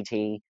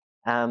LGBT.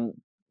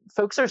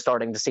 Folks are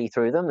starting to see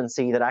through them and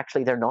see that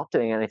actually they're not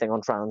doing anything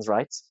on trans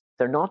rights.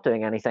 They're not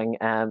doing anything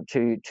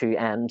to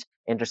end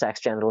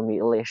intersex genital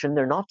mutilation.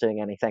 They're not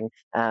doing anything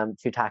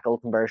to tackle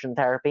conversion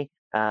therapy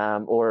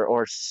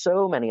or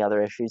so many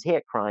other issues,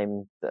 hate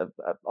crime,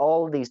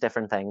 all these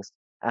different things.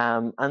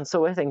 And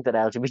so I think that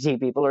LGBT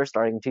people are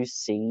starting to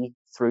see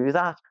through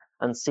that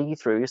and see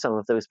through some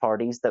of those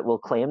parties that will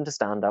claim to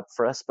stand up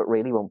for us, but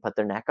really won't put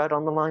their neck out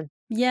on the line.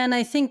 Yeah, and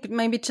I think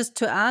maybe just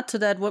to add to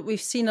that, what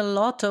we've seen a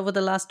lot over the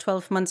last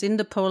 12 months in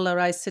the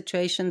polarized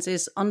situations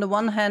is, on the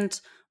one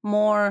hand,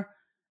 more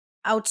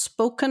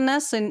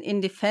outspokenness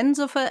in defense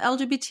of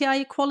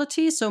LGBTI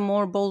equality. So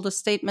more bolder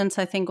statements,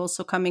 I think,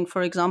 also coming,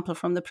 for example,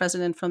 from the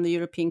president, from the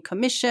European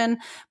Commission,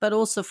 but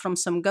also from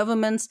some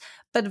governments,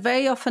 but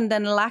very often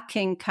then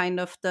lacking kind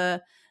of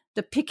the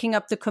picking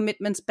up the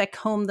commitments back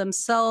home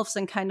themselves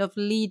and kind of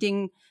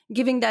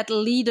giving that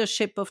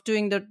leadership of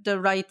doing the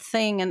right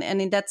thing and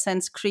in that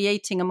sense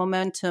creating a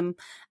momentum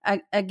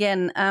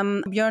again.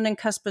 Bjorn and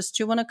Kaspars,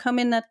 do you want to come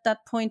in at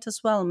that point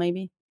as well,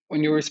 maybe?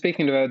 When you were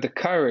speaking about the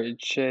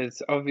courage,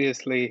 is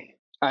obviously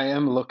I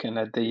am looking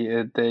at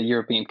the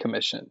European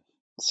Commission.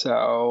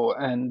 So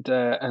and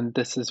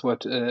this is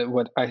what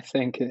I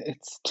think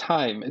it's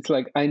time. It's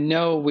like, I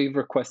know we're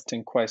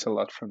requesting quite a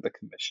lot from the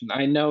Commission.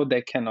 I know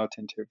they cannot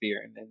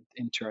interfere in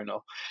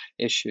internal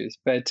issues,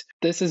 but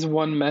this is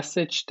one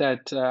message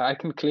that I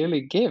can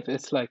clearly give.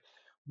 It's like,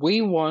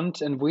 we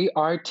want and we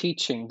are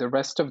teaching the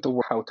rest of the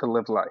world how to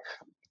live life.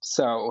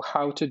 So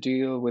how to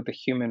deal with the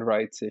human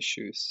rights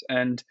issues.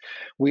 And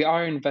we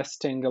are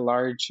investing a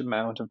large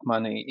amount of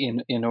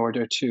money in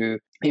order to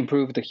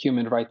improve the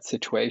human rights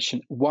situation,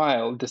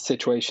 while the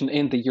situation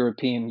in the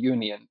European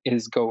Union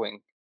is going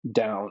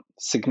down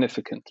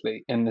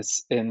significantly.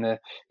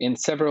 In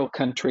several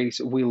countries,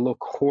 we look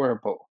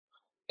horrible.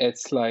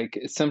 It's like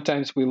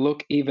sometimes we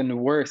look even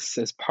worse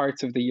as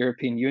parts of the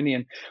European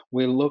Union.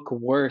 We look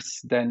worse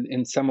than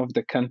in some of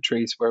the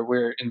countries where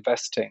we're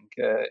investing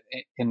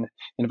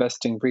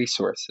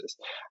resources.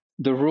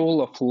 The rule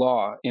of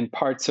law in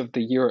parts of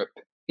the Europe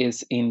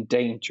is in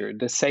danger.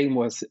 The same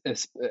was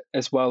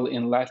as well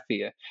in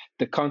Latvia.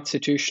 The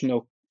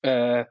constitutional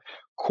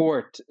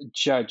court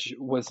judge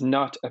was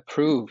not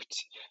approved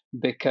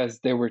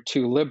because they were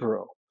too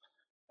liberal.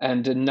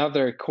 And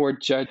another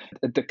court judge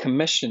at the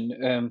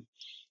commission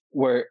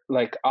were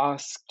like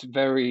asked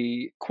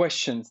very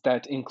questions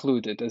that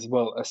included as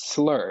well a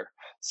slur.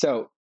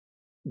 So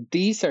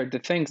these are the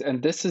things,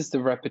 and this is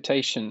the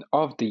reputation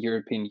of the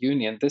European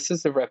Union. This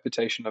is the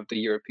reputation of the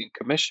European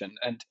Commission,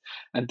 and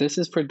this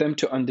is for them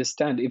to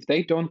understand. If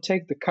they don't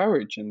take the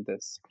courage in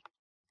this,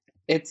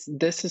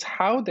 this is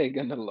how they're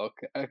going to look.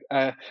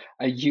 A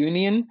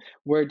union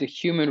where the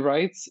human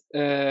rights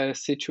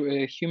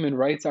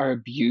are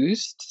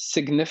abused,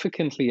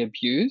 significantly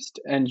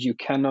abused, and you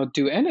cannot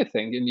do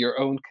anything in your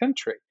own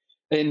country,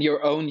 in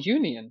your own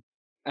union.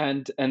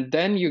 And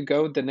then you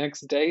go the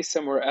next day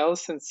somewhere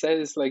else and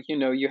says, like,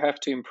 you have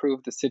to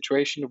improve the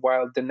situation,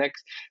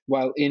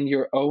 while in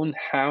your own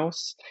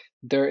house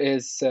there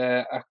is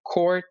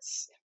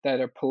courts that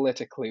are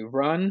politically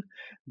run.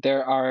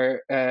 There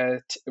are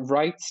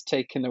rights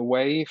taken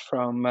away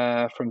from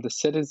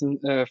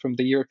the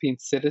European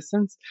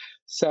citizens.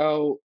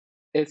 So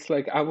it's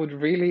like, I would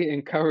really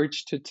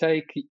encourage to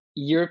take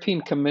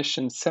European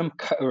Commission some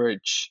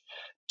courage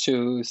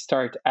to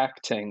start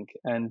acting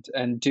and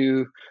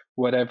do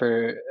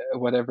whatever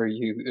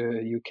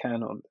you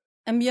can on.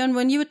 And Bjorn,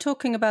 when you were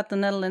talking about the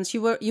Netherlands,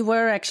 you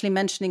were actually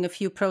mentioning a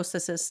few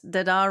processes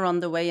that are on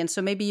the way, and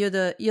so maybe you're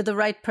the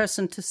right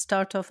person to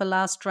start off a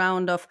last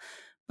round of.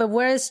 But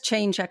where is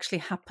change actually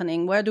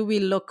happening? Where do we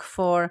look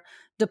for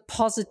the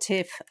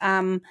positive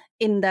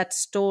in that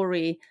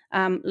story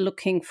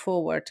looking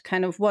forward?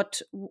 Kind of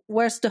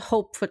where's the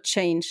hope for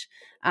change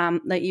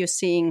that you're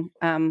seeing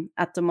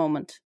at the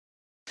moment?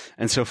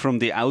 And so from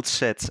the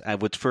outset, I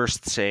would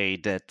first say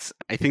that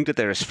I think that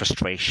there is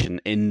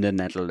frustration in the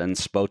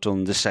Netherlands, both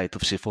on the side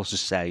of civil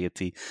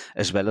society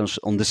as well as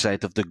on the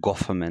side of the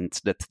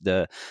government, that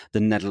the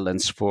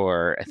Netherlands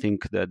for, I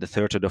think, the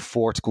third or the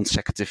fourth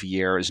consecutive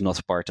year is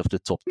not part of the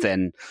top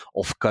 10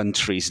 of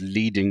countries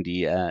leading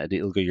the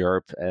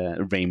ILGA-Europe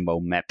rainbow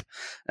map.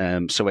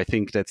 So I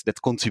think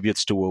that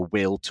contributes to a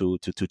will to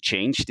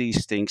change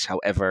these things.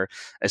 However,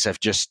 as I've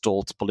just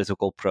told,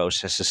 political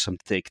processes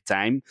take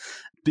time.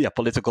 Yeah,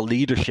 political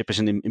leadership is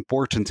an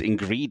important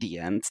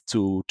ingredient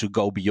to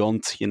go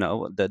beyond,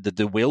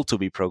 the will to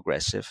be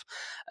progressive,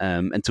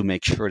 and to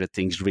make sure that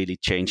things really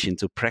change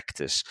into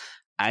practice.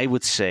 I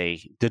would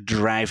say the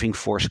driving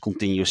force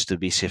continues to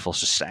be civil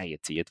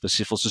society. It was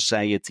civil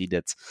society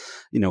that,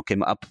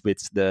 came up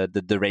with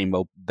the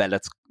rainbow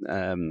ballot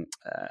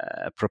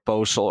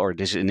proposal, or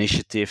this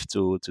initiative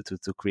to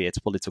create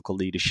political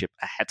leadership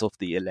ahead of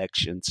the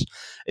elections.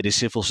 It is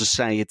civil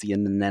society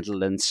in the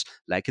Netherlands,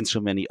 like in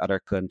so many other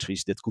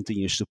countries, that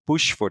continues to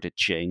push for the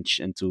change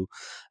and to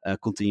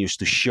continues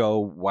to show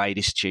why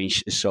this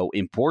change is so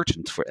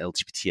important for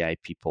LGBTI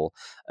people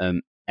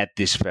at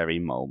this very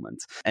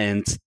moment.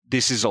 And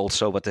this is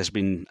also what has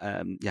been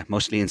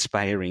mostly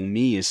inspiring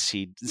me, is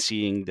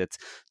seeing that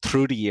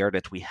through the year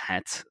that we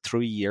had,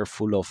 through a year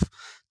full of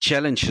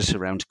challenges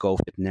around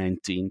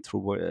COVID-19,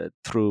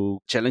 through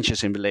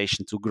challenges in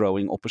relation to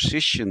growing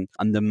opposition,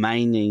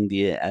 undermining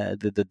the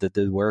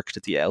work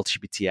that the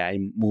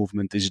LGBTI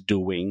movement is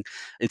doing.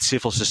 It's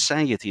civil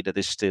society that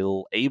is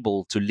still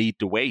able to lead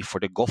the way for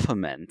the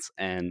government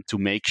and to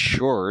make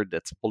sure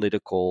that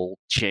political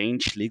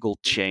change, legal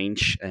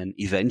change, and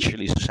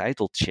eventually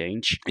societal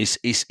change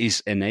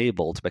is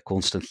enabled by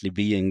constantly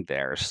being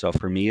there. So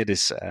for me, it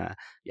is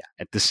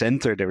at the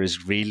center, there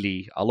is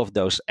really all of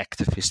those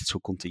activists who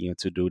continue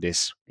to do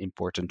this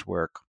important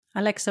work.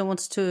 Alexa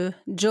wants to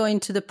join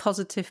to the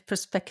positive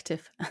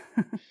perspective.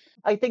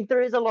 I think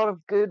there is a lot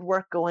of good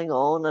work going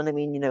on. And I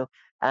mean,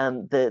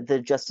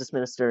 the Justice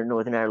Minister in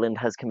Northern Ireland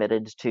has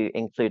committed to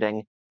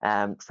including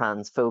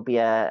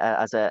transphobia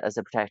as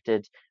a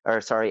protected,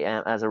 as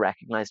a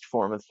recognised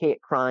form of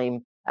hate crime,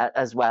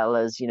 as well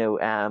as,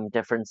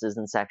 differences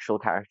in sexual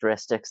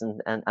characteristics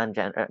and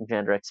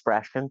gender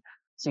expression.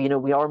 So,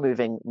 we are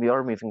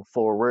moving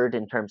forward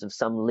in terms of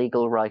some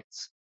legal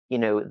rights.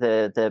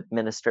 The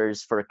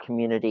ministers for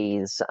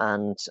communities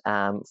and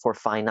for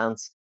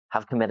finance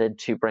have committed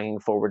to bringing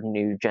forward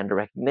new gender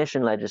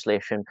recognition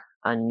legislation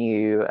and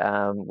new,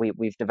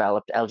 we've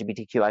developed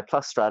LGBTQI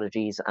plus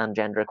strategies and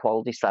gender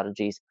equality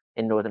strategies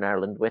in Northern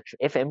Ireland, which,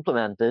 if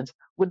implemented,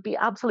 would be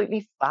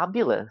absolutely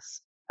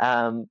fabulous.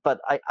 But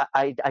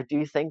I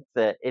do think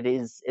that it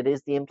is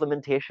the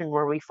implementation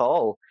where we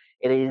fall.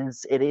 It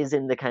is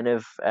in the kind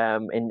of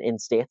in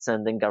states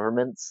and in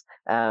governments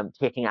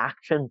taking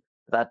action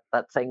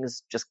that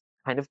things just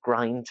kind of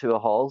grind to a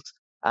halt.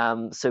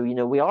 So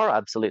we are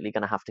absolutely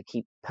going to have to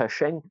keep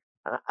pushing.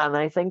 And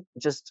I think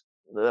just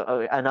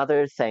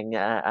another thing,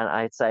 and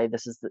I'd say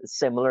this is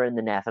similar in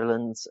the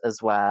Netherlands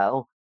as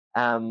well.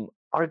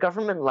 Our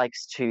government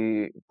likes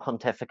to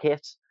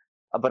pontificate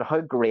about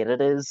how great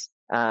it is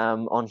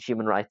on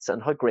human rights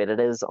and how great it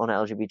is on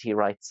LGBT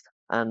rights,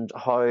 and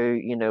how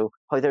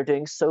they're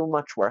doing so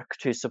much work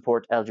to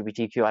support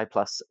LGBTQI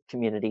plus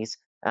communities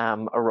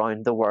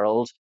around the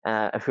world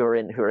who are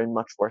in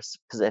much worse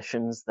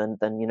positions than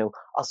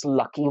us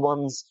lucky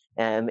ones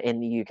in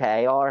the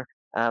UK are.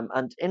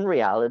 And in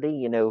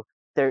reality,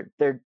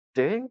 they're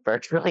doing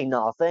virtually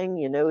nothing.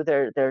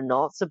 They're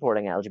not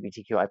supporting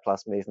LGBTQI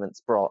plus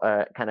movements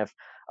kind of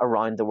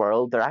around the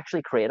world. They're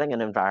actually creating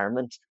an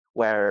environment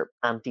where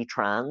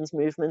anti-trans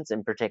movements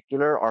in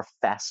particular are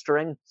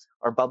festering,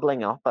 are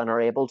bubbling up, and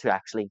are able to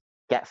actually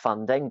get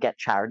funding, get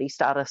charity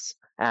status,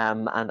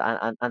 and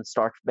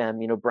start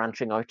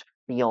branching out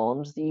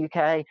beyond the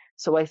UK.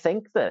 So I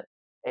think that,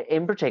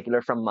 in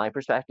particular, from my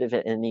perspective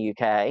in the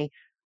UK,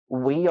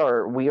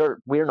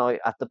 we're now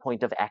at the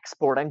point of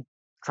exporting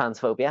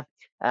transphobia.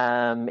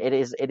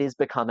 It is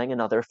becoming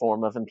another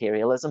form of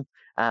imperialism.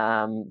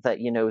 That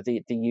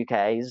the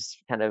UK's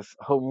kind of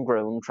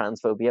homegrown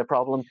transphobia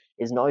problem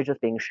is now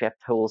just being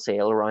shipped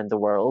wholesale around the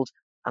world,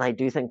 and I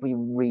do think we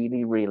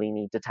really, really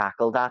need to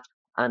tackle that.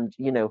 And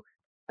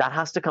that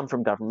has to come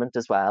from government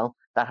as well.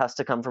 That has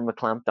to come from a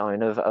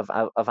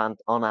clampdown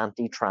on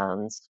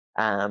anti-trans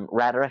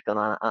rhetoric,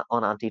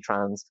 on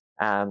anti-trans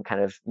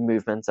kind of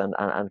movements and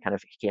kind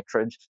of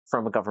hatred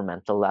from a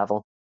governmental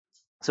level.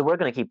 So we're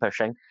going to keep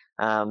pushing,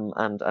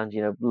 and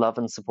love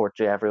and support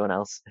to everyone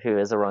else who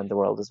is around the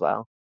world as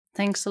well.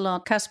 Thanks a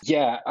lot, Kaspars.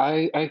 Yeah,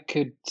 I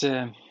could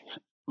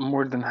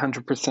more than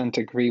 100%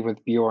 agree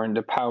with Bjorn.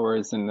 The power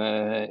is in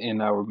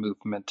our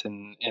movement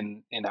and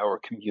in our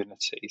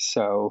community.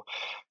 So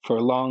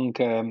for long,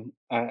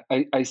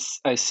 I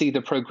see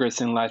the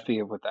progress in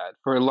Latvia with that.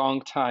 For a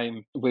long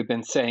time, we've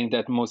been saying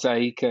that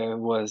Mozaika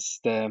was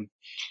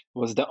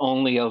the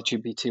only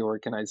LGBT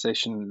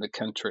organization in the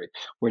country.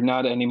 We're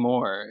not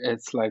anymore.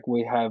 It's like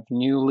we have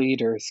new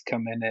leaders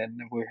coming in.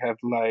 We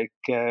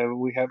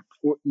have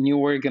new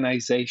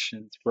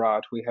organizations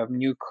brought. We have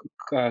new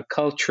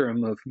cultural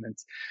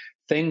movements.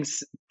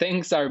 Things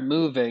are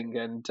moving,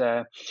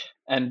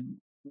 and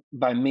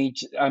by me,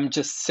 I'm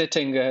just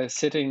sitting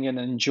and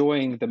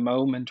enjoying the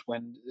moment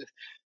when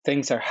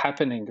things are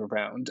happening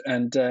around.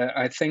 And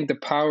I think the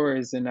power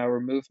is in our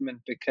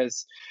movement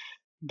because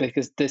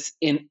this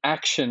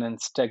inaction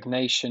and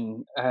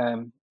stagnation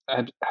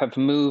have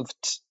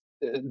moved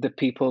the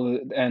people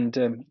and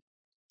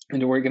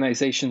the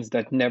organizations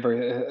that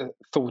never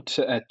thought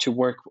to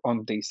work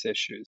on these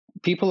issues.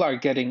 People are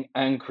getting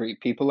angry.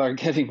 People are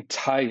getting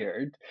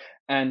tired,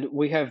 and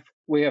we have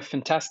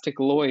fantastic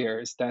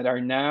lawyers that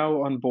are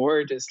now on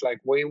board. It's like,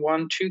 we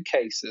won 2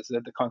 cases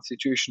at the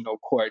Constitutional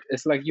Court.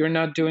 It's like, you're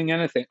not doing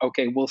anything.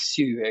 Okay, we'll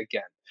sue you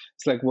again.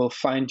 It's like, we'll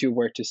find you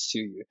where to sue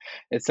you.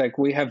 It's like,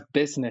 we have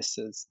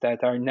businesses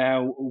that are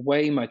now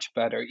way much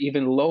better,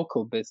 even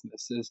local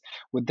businesses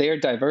with their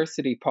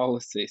diversity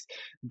policies.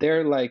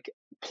 They're like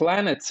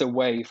planets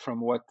away from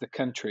what the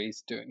country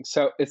is doing.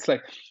 So it's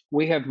like,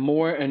 we have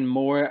more and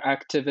more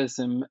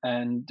activism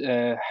and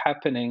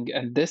happening,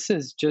 and this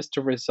is just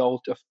a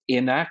result of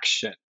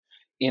inaction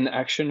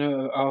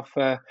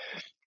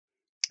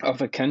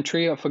of a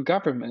country, of a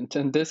government.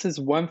 And this is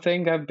one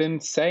thing I've been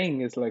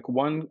saying, is like,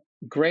 one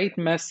great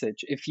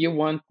message. If you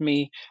want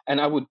me,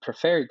 and I would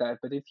prefer that,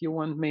 but if you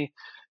want me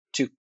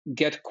to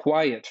get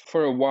quiet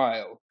for a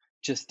while,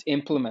 just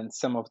implement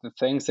some of the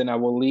things, and I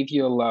will leave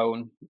you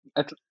alone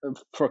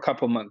for a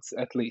couple months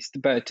at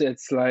least. But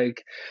it's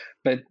like,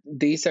 but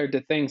these are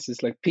the things.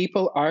 It's like,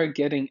 people are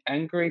getting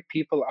angry,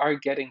 people are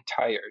getting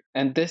tired,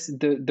 and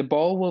the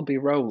ball will be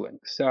rolling.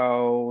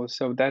 So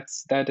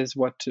that is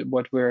what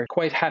we're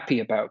quite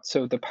happy about.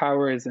 So the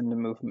power is in the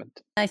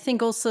movement. I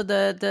think also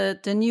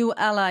the new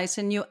allies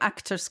and new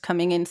actors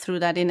coming in through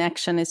that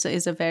inaction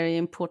is a very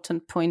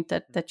important point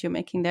that you're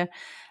making there.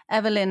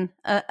 Evelyne,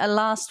 a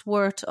last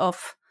word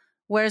of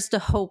where's the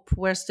hope,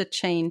 where's the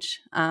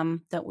change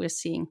that we're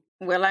seeing?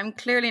 Well, I'm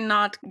clearly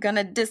not going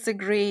to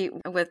disagree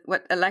with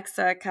what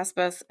Alexa,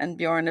 Kaspars, and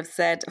Bjorn have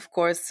said. Of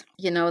course,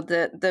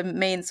 the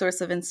main source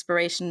of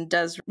inspiration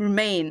does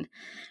remain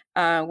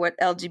what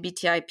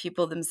LGBTI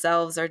people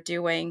themselves are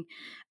doing.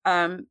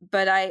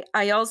 But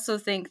I also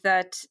think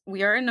that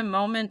we are in a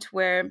moment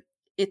where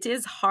it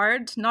is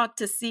hard not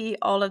to see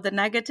all of the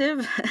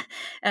negative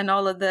and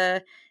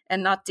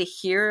not to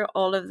hear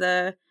all of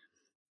the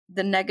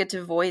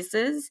negative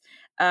voices.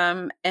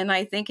 And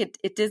I think it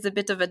is a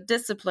bit of a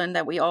discipline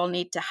that we all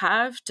need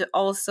to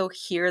also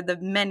hear the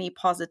many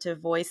positive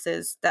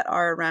voices that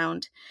are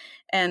around.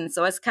 And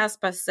so, as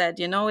Kaspars said,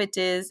 it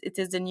is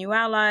the new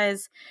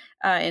allies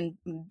in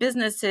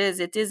businesses.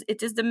 It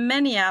is the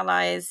many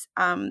allies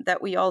that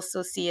we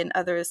also see in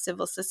other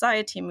civil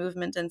society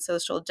movement and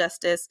social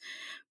justice.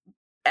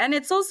 And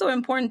it's also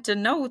important to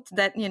note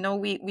that,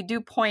 we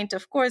do point,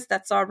 of course,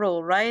 that's our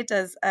role, right?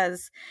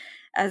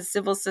 As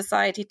civil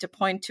society, to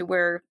point to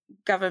where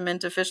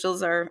government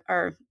officials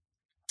are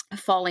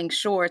falling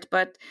short.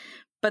 But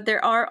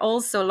there are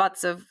also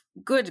lots of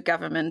good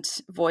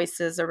government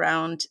voices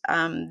around.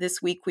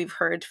 This week we've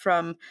heard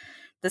from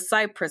the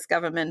Cyprus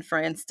government, for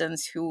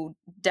instance, who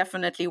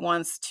definitely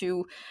wants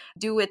to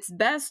do its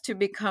best to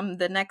become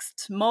the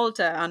next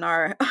Malta on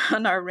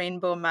our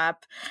rainbow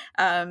map.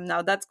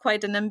 Now that's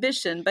quite an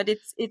ambition, but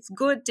it's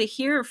good to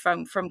hear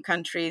from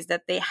countries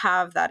that they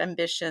have that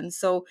ambition.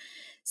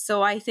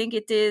 So I think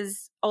it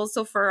is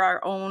also for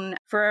our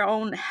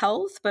own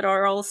health, but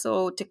are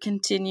also to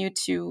continue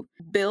to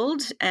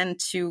build and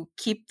to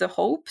keep the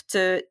hope,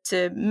 to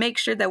make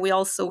sure that we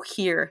also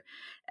hear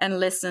and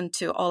listen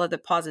to all of the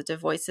positive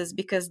voices,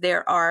 because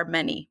there are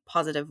many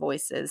positive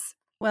voices.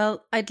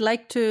 Well, I'd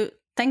like to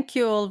thank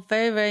you all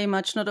very, very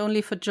much, not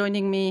only for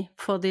joining me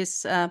for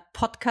this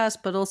podcast,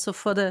 but also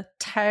for the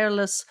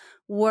tireless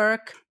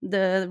work,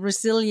 the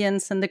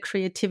resilience and the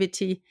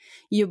creativity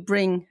you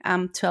bring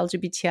to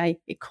LGBTI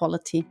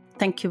equality.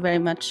 Thank you very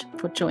much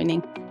for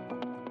joining.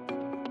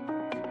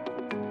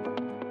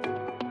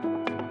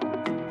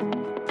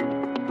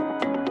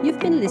 You've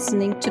been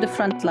listening to The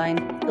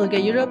Frontline,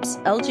 ILGA-Europe's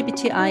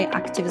LGBTI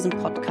activism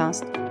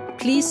podcast.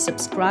 Please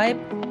subscribe,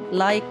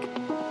 like,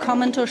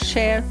 comment or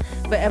share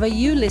wherever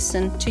you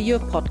listen to your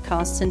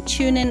podcasts, and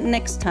tune in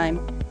next time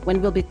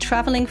when we'll be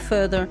traveling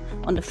further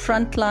on the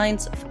front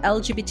lines of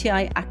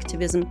LGBTI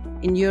activism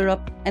in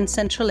Europe and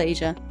Central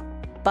Asia.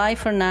 Bye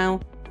for now.